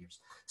 million years.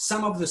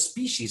 Some of the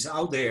species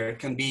out there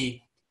can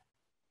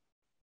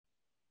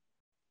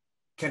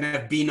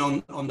have been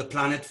on the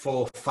planet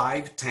for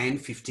 5, 10,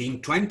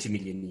 15, 20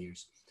 million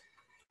years.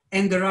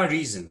 And there are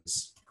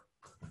reasons.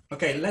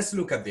 Okay, let's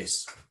look at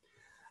this.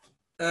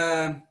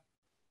 And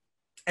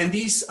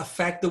these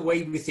affect the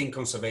way we think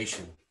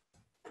conservation.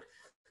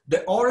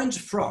 The orange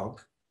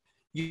frog,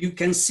 you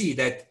can see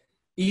that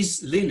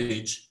his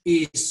lineage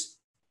is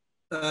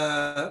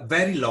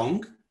very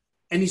long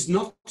and is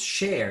not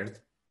shared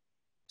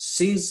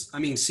since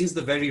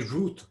the very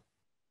root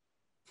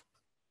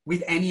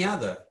with any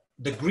other.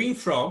 The green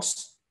frogs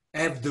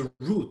have the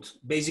root,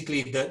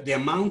 basically the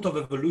amount of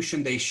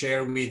evolution they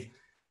share with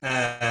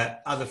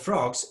other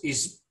frogs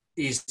is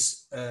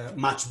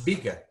much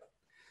bigger.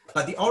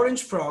 But the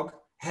orange frog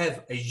have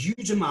a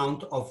huge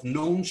amount of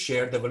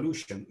non-shared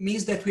evolution.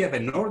 Means that we have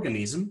an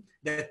organism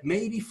that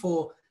maybe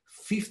for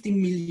 50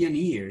 million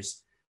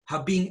years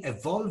have been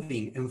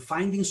evolving and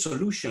finding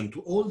solution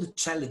to all the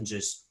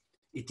challenges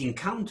it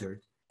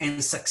encountered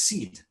and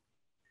succeed.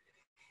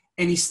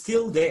 And is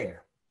still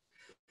there.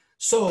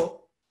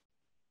 So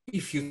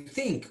if you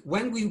think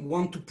when we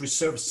want to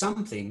preserve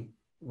something,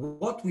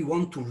 what we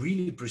want to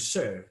really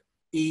preserve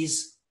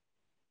is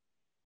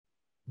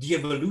the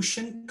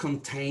evolution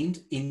contained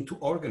into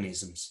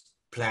organisms,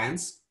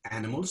 plants,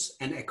 animals,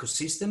 and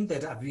ecosystems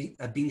that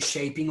have been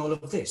shaping all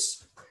of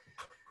this.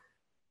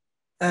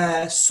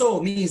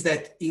 So means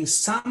that in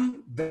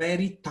some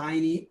very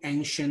tiny,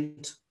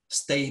 ancient,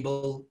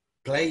 stable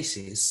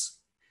places,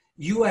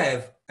 you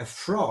have a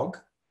frog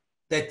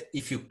that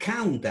if you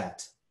count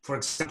that, for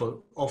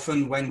example,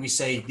 often when we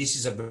say this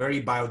is a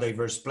very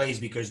biodiverse place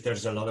because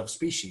there's a lot of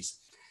species,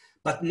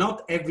 but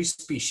not every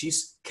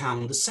species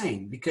count the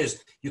same,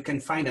 because you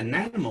can find an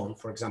animal,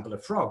 for example, a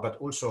frog, but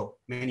also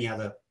many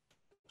other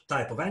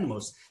type of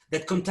animals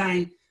that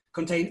contain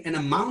an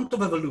amount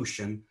of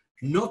evolution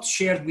not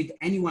shared with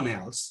anyone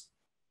else,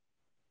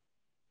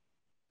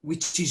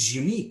 which is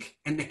unique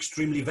and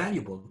extremely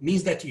valuable. It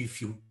means that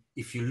if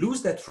you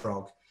lose that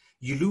frog,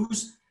 you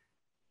lose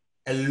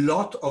a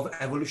lot of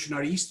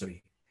evolutionary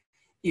history.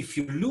 If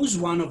you lose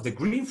one of the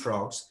green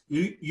frogs,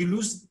 you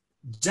lose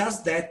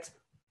just that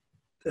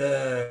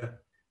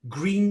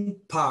green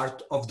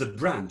part of the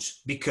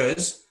branch,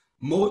 because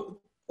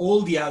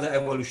all the other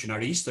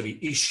evolutionary history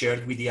is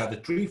shared with the other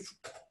three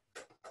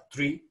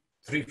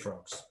green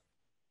frogs.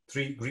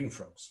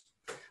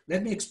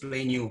 Let me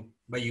explain you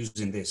by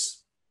using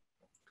this.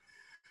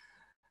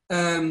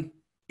 In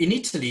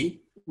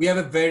Italy, we have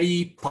a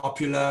very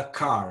popular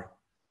car,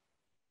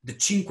 the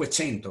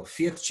 500,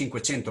 Fiat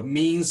 500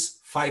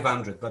 means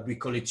 500, but we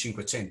call it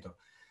 500.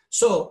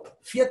 So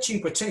Fiat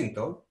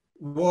 500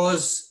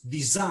 was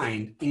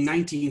designed in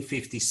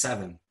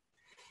 1957.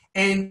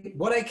 And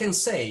what I can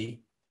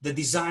say, the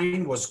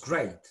design was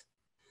great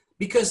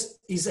because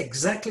it's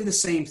exactly the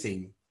same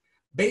thing.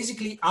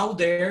 Basically out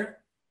there,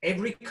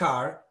 every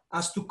car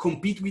has to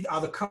compete with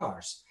other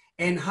cars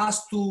and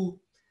has to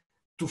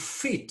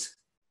fit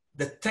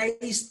the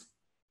taste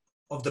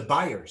of the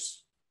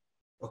buyers,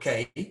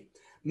 okay?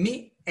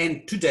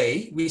 And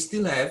today we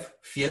still have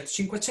Fiat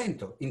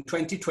 500. In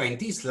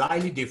 2020, it's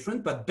slightly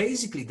different, but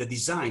basically the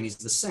design is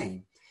the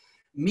same.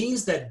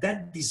 Means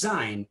that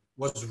design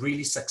was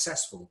really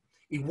successful.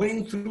 It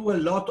went through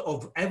a lot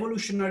of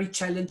evolutionary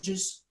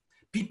challenges.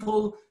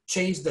 People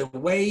changed the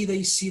way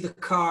they see the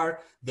car,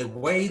 the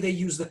way they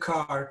use the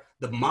car,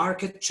 the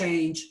market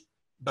changed,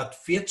 but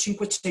Fiat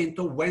 500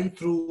 went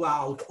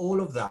throughout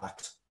all of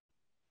that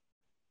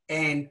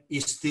and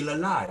is still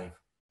alive.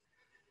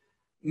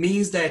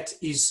 Means that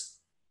is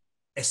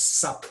a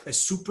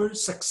super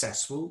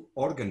successful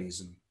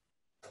organism.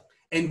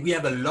 And we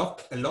have a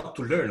lot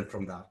to learn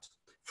from that.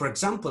 For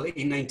example,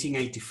 in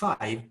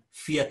 1985,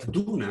 Fiat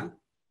Duna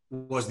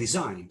was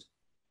designed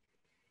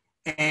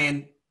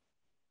and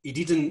it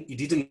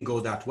didn't go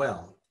that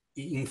well.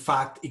 In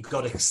fact, it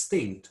got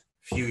extinct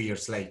a few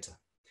years later.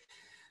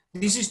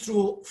 This is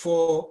true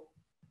for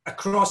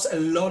across a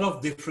lot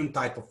of different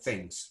type of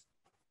things.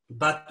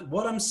 But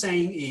what I'm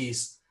saying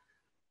is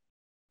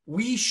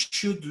we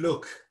should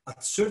look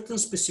at certain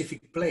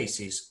specific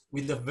places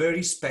with a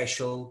very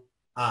special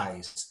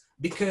eyes,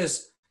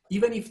 because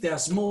even if they are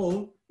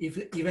small,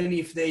 even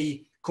if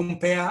they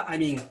compare, I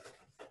mean,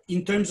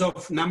 in terms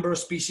of number of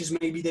species,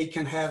 maybe they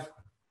can have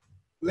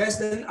less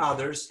than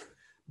others,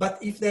 but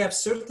if they have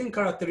certain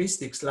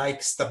characteristics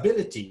like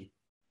stability,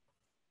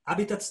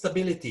 habitat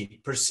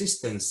stability,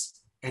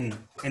 persistence, and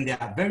they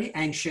are very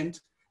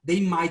ancient, they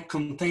might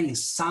contain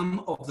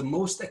some of the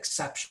most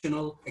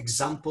exceptional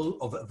example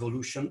of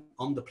evolution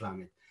on the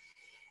planet.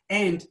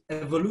 And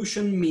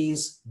evolution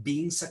means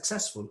being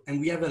successful, and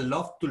we have a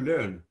lot to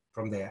learn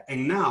from there.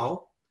 And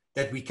now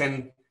that we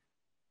can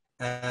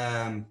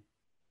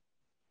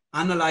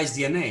analyze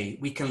DNA,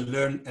 we can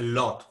learn a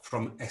lot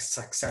from a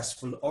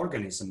successful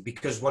organism,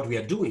 because what we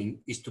are doing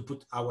is to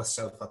put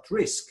ourselves at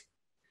risk.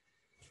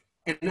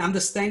 And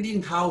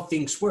understanding how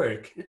things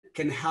work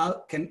can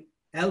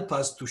help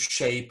us to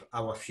shape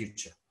our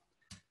future.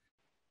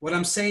 What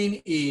I'm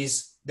saying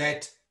is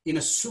that in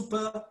a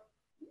super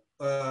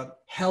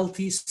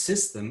healthy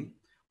system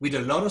with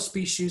a lot of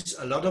species,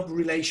 a lot of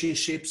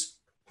relationships,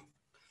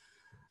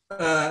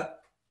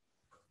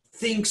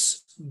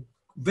 things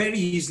very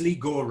easily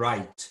go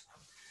right.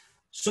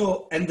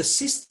 So, and the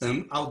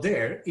system out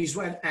there is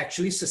what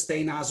actually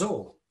sustains us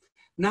all.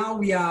 Now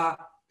we are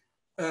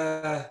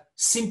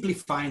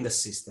simplifying the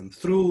system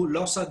through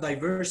loss of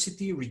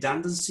diversity,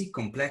 redundancy,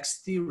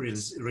 complexity,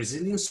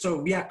 resilience. So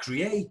we are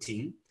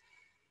creating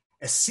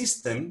a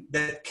system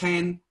that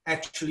can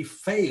actually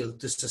fail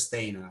to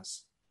sustain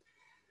us.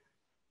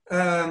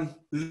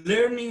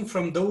 Learning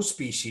from those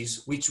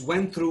species which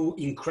went through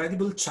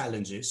incredible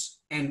challenges,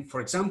 and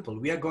for example,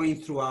 we are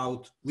going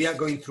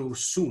through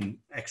soon,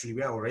 actually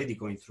we are already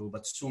going through,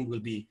 but soon will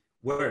be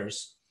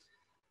worse,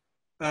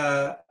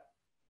 a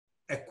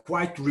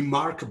quite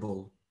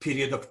remarkable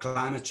period of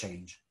climate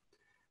change.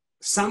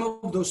 Some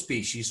of those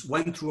species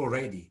went through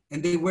already,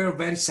 and they were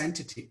very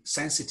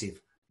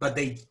sensitive, but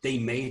they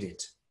made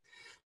it.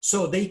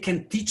 So they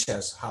can teach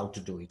us how to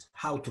do it,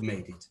 how to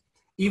make it.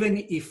 Even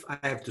if I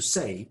have to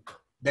say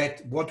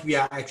that what we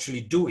are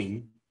actually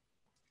doing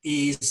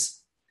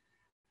is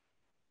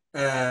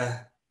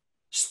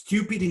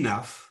stupid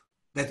enough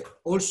that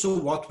also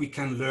what we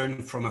can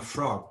learn from a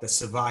frog that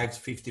survived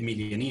 50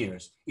 million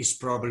years is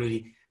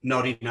probably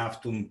not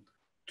enough to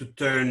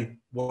turn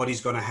what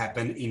is going to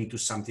happen into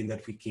something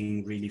that we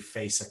can really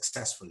face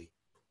successfully.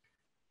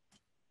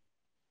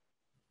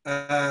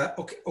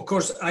 Okay, of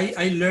course,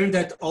 I learned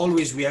that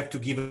always we have to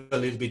give a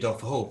little bit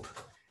of hope.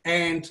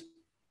 And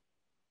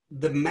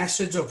the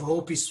message of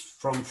hope is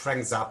from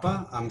Frank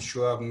Zappa. I'm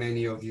sure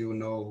many of you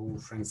know who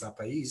Frank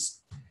Zappa is.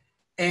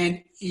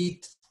 And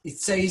it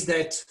says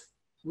that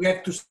we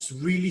have to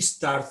really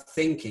start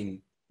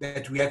thinking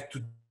that we have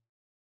to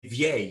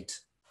deviate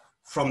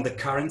from the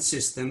current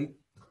system,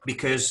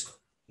 because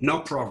no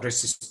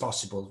progress is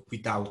possible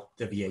without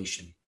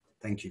deviation.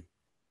 Thank you.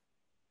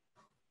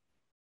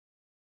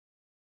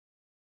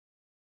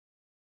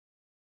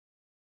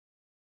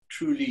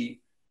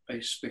 Truly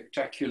a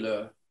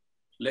spectacular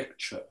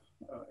lecture.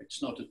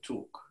 It's not a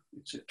talk,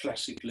 it's a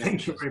classic lecture.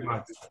 Thank you very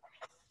much.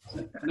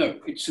 No,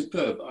 it's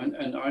superb,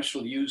 and I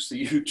shall use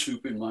the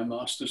YouTube in my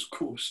master's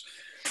course.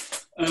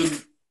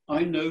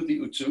 I know the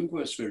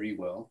Udzungwas very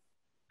well.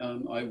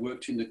 I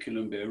worked in the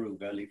Kilombero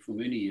Valley for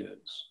many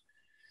years.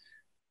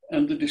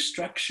 And the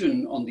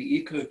distraction on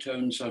the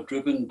ecotones are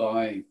driven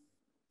by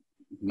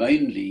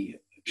mainly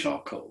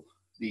charcoal,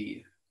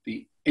 the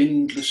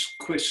endless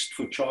quest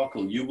for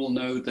charcoal. You will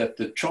know that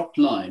the chop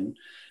line,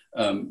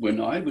 when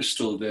I was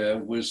still there,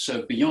 was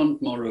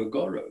beyond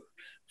Morogoro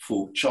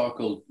for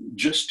charcoal,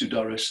 just to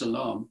Dar es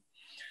Salaam.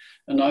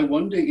 And I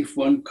wonder if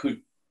one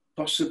could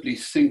possibly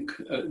think,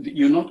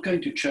 you're not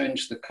going to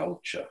change the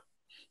culture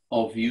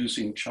of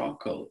using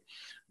charcoal,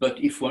 but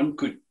if one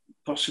could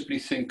possibly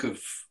think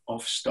of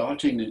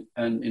starting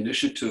an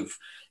initiative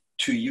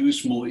to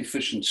use more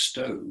efficient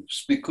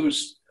stoves,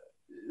 because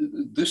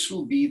this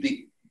will be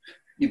the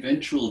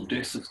eventual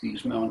death of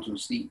these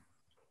mountains, the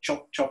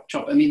chop, chop,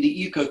 chop. I mean,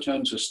 the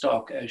ecotones are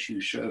stark, as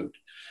you showed.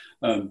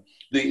 There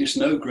is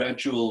no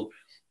gradual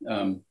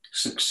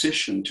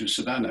succession to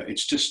savanna.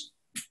 It's just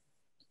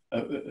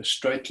a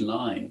straight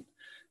line.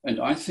 And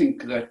I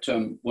think that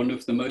one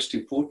of the most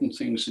important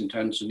things in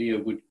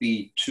Tanzania would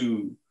be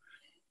to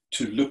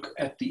look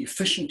at the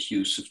efficient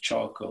use of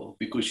charcoal,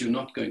 because you're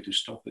not going to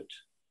stop it.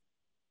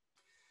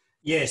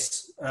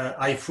 Yes,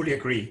 I fully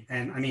agree.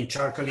 And I mean,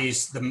 charcoal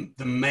is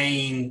the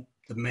main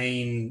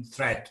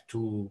threat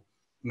to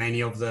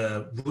many of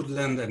the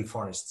woodland and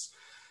forests.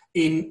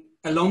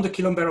 Along the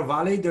Kilombero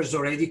Valley, there's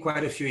already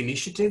quite a few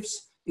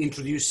initiatives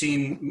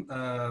introducing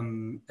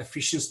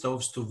efficient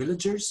stoves to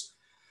villagers,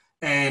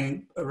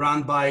 and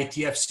run by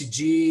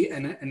TFCG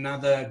and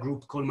another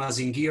group called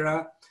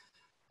Mazingira.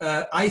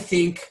 I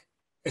think,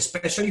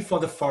 especially for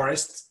the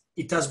forest,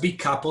 it has been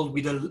coupled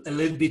with a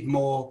little bit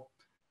more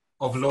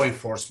of law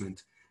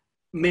enforcement,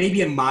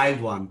 maybe a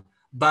mild one,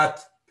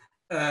 but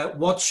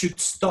what should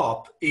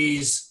stop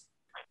is,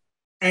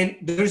 and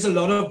there's a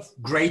lot of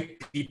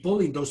great people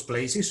in those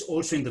places,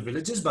 also in the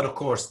villages, but of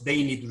course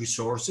they need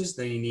resources,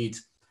 they need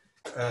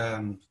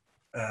and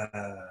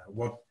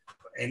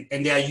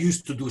they are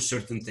used to do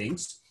certain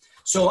things.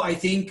 So I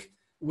think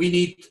we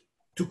need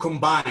to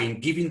combine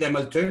giving them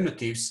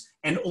alternatives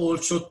and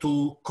also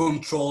to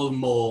control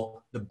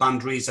more the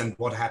boundaries and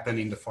what happened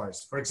in the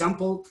forest. For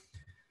example,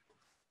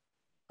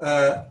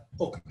 a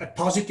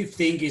positive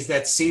thing is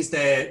that since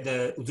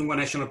the Udzungwa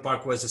National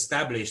Park was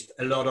established,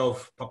 a lot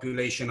of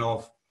population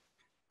of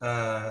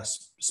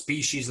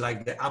species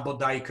like the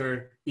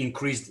Abodiker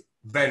increased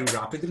very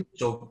rapidly,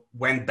 so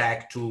went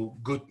back to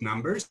good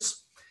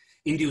numbers.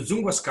 In the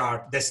Udzungwa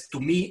Scarp, this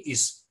to me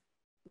is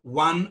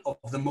one of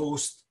the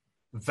most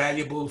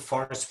valuable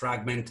forest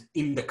fragment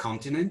in the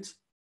continent.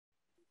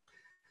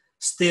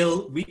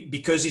 Still,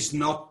 because it's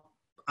not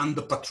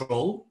under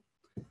patrol,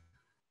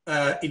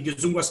 in the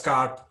Udzungwa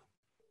Scarp,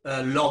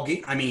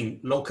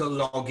 local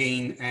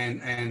logging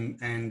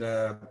and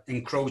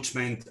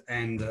encroachment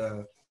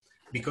and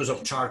because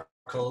of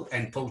charcoal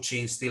and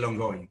poaching still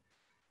ongoing.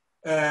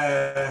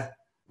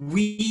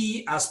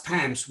 We as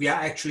PAMS, we are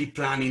actually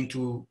planning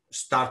to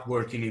start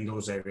working in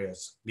those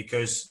areas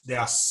because they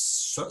are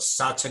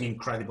such an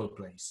incredible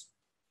place.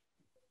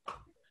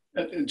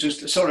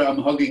 Just sorry, I'm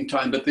hogging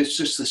time, but there's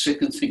just the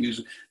second thing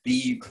is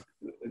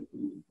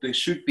there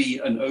should be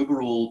an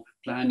overall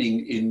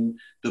planning in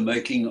the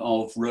making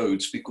of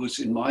roads, because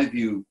in my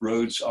view,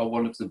 roads are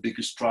one of the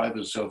biggest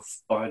drivers of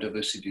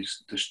biodiversity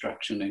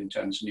destruction in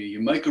Tanzania. You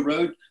make a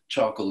road,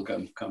 charcoal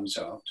comes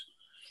out.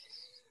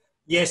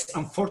 Yes,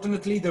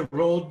 unfortunately, the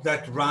road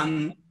that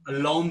run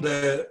along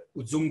the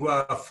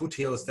Udzungwa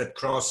foothills that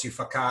cross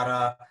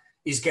Ifakara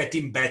is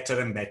getting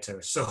better and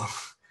better. So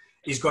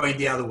it's going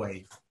the other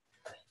way.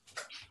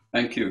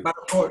 Thank you. But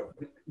of course,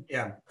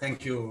 yeah,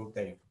 thank you,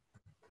 Dave.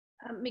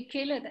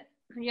 Michele,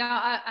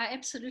 yeah, I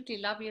absolutely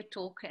love your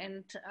talk,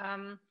 and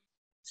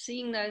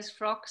seeing those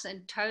frogs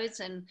and toads,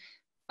 and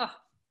oh,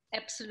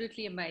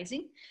 absolutely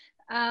amazing.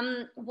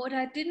 What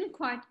I didn't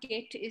quite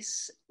get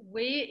is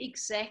where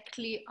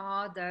exactly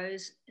are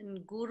those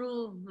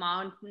Nguru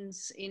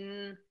Mountains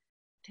in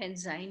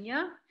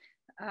Tanzania?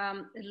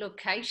 The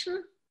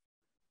location?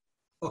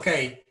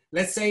 Okay,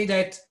 let's say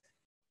that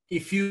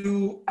if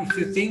you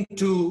think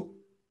to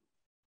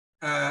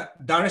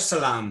Dar es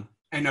Salaam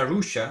and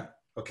Arusha,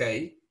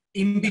 okay,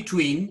 in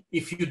between,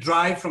 if you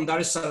drive from Dar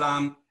es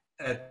Salaam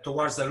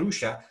towards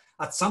Arusha,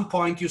 at some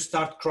point you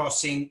start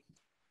crossing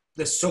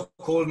the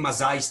so-called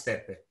Masai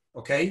Steppe,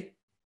 okay?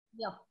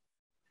 Yeah.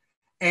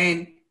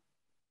 And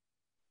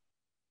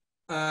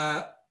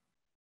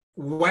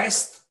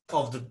west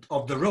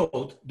of the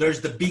road,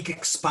 there's the big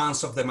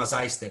expanse of the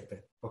Masai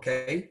Steppe,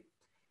 okay?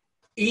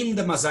 In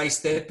the Masai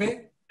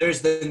Steppe,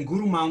 there's the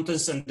Nguru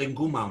Mountains and the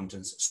Ngu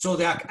Mountains. So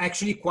they are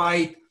actually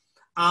quite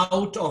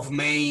out of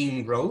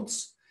main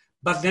roads,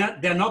 but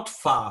they're not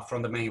far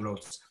from the main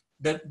roads.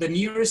 The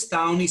nearest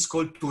town is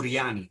called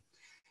Turiani.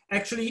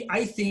 Actually,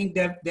 I think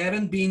that they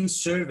haven't been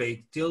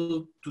surveyed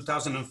till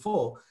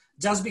 2004,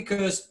 just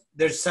because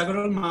there's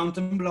several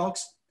mountain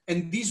blocks,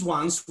 and these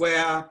ones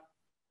were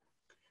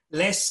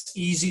less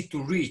easy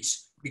to reach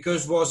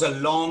because it was a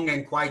long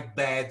and quite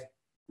bad,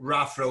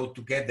 rough road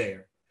to get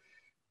there.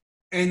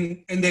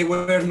 And they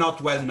were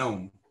not well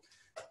known.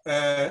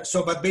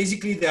 But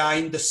basically they are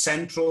in the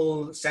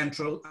central,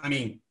 I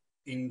mean,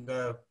 in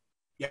the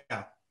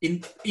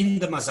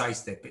Masai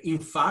Steppe. In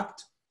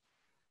fact,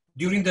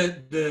 during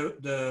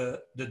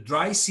the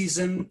dry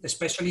season,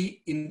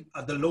 especially in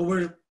the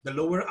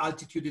lower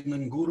altitude in the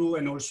Nguru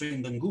and also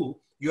in the Ngu,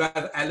 you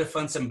have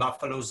elephants and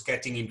buffaloes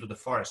getting into the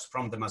forest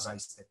from the Masai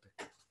Steppe.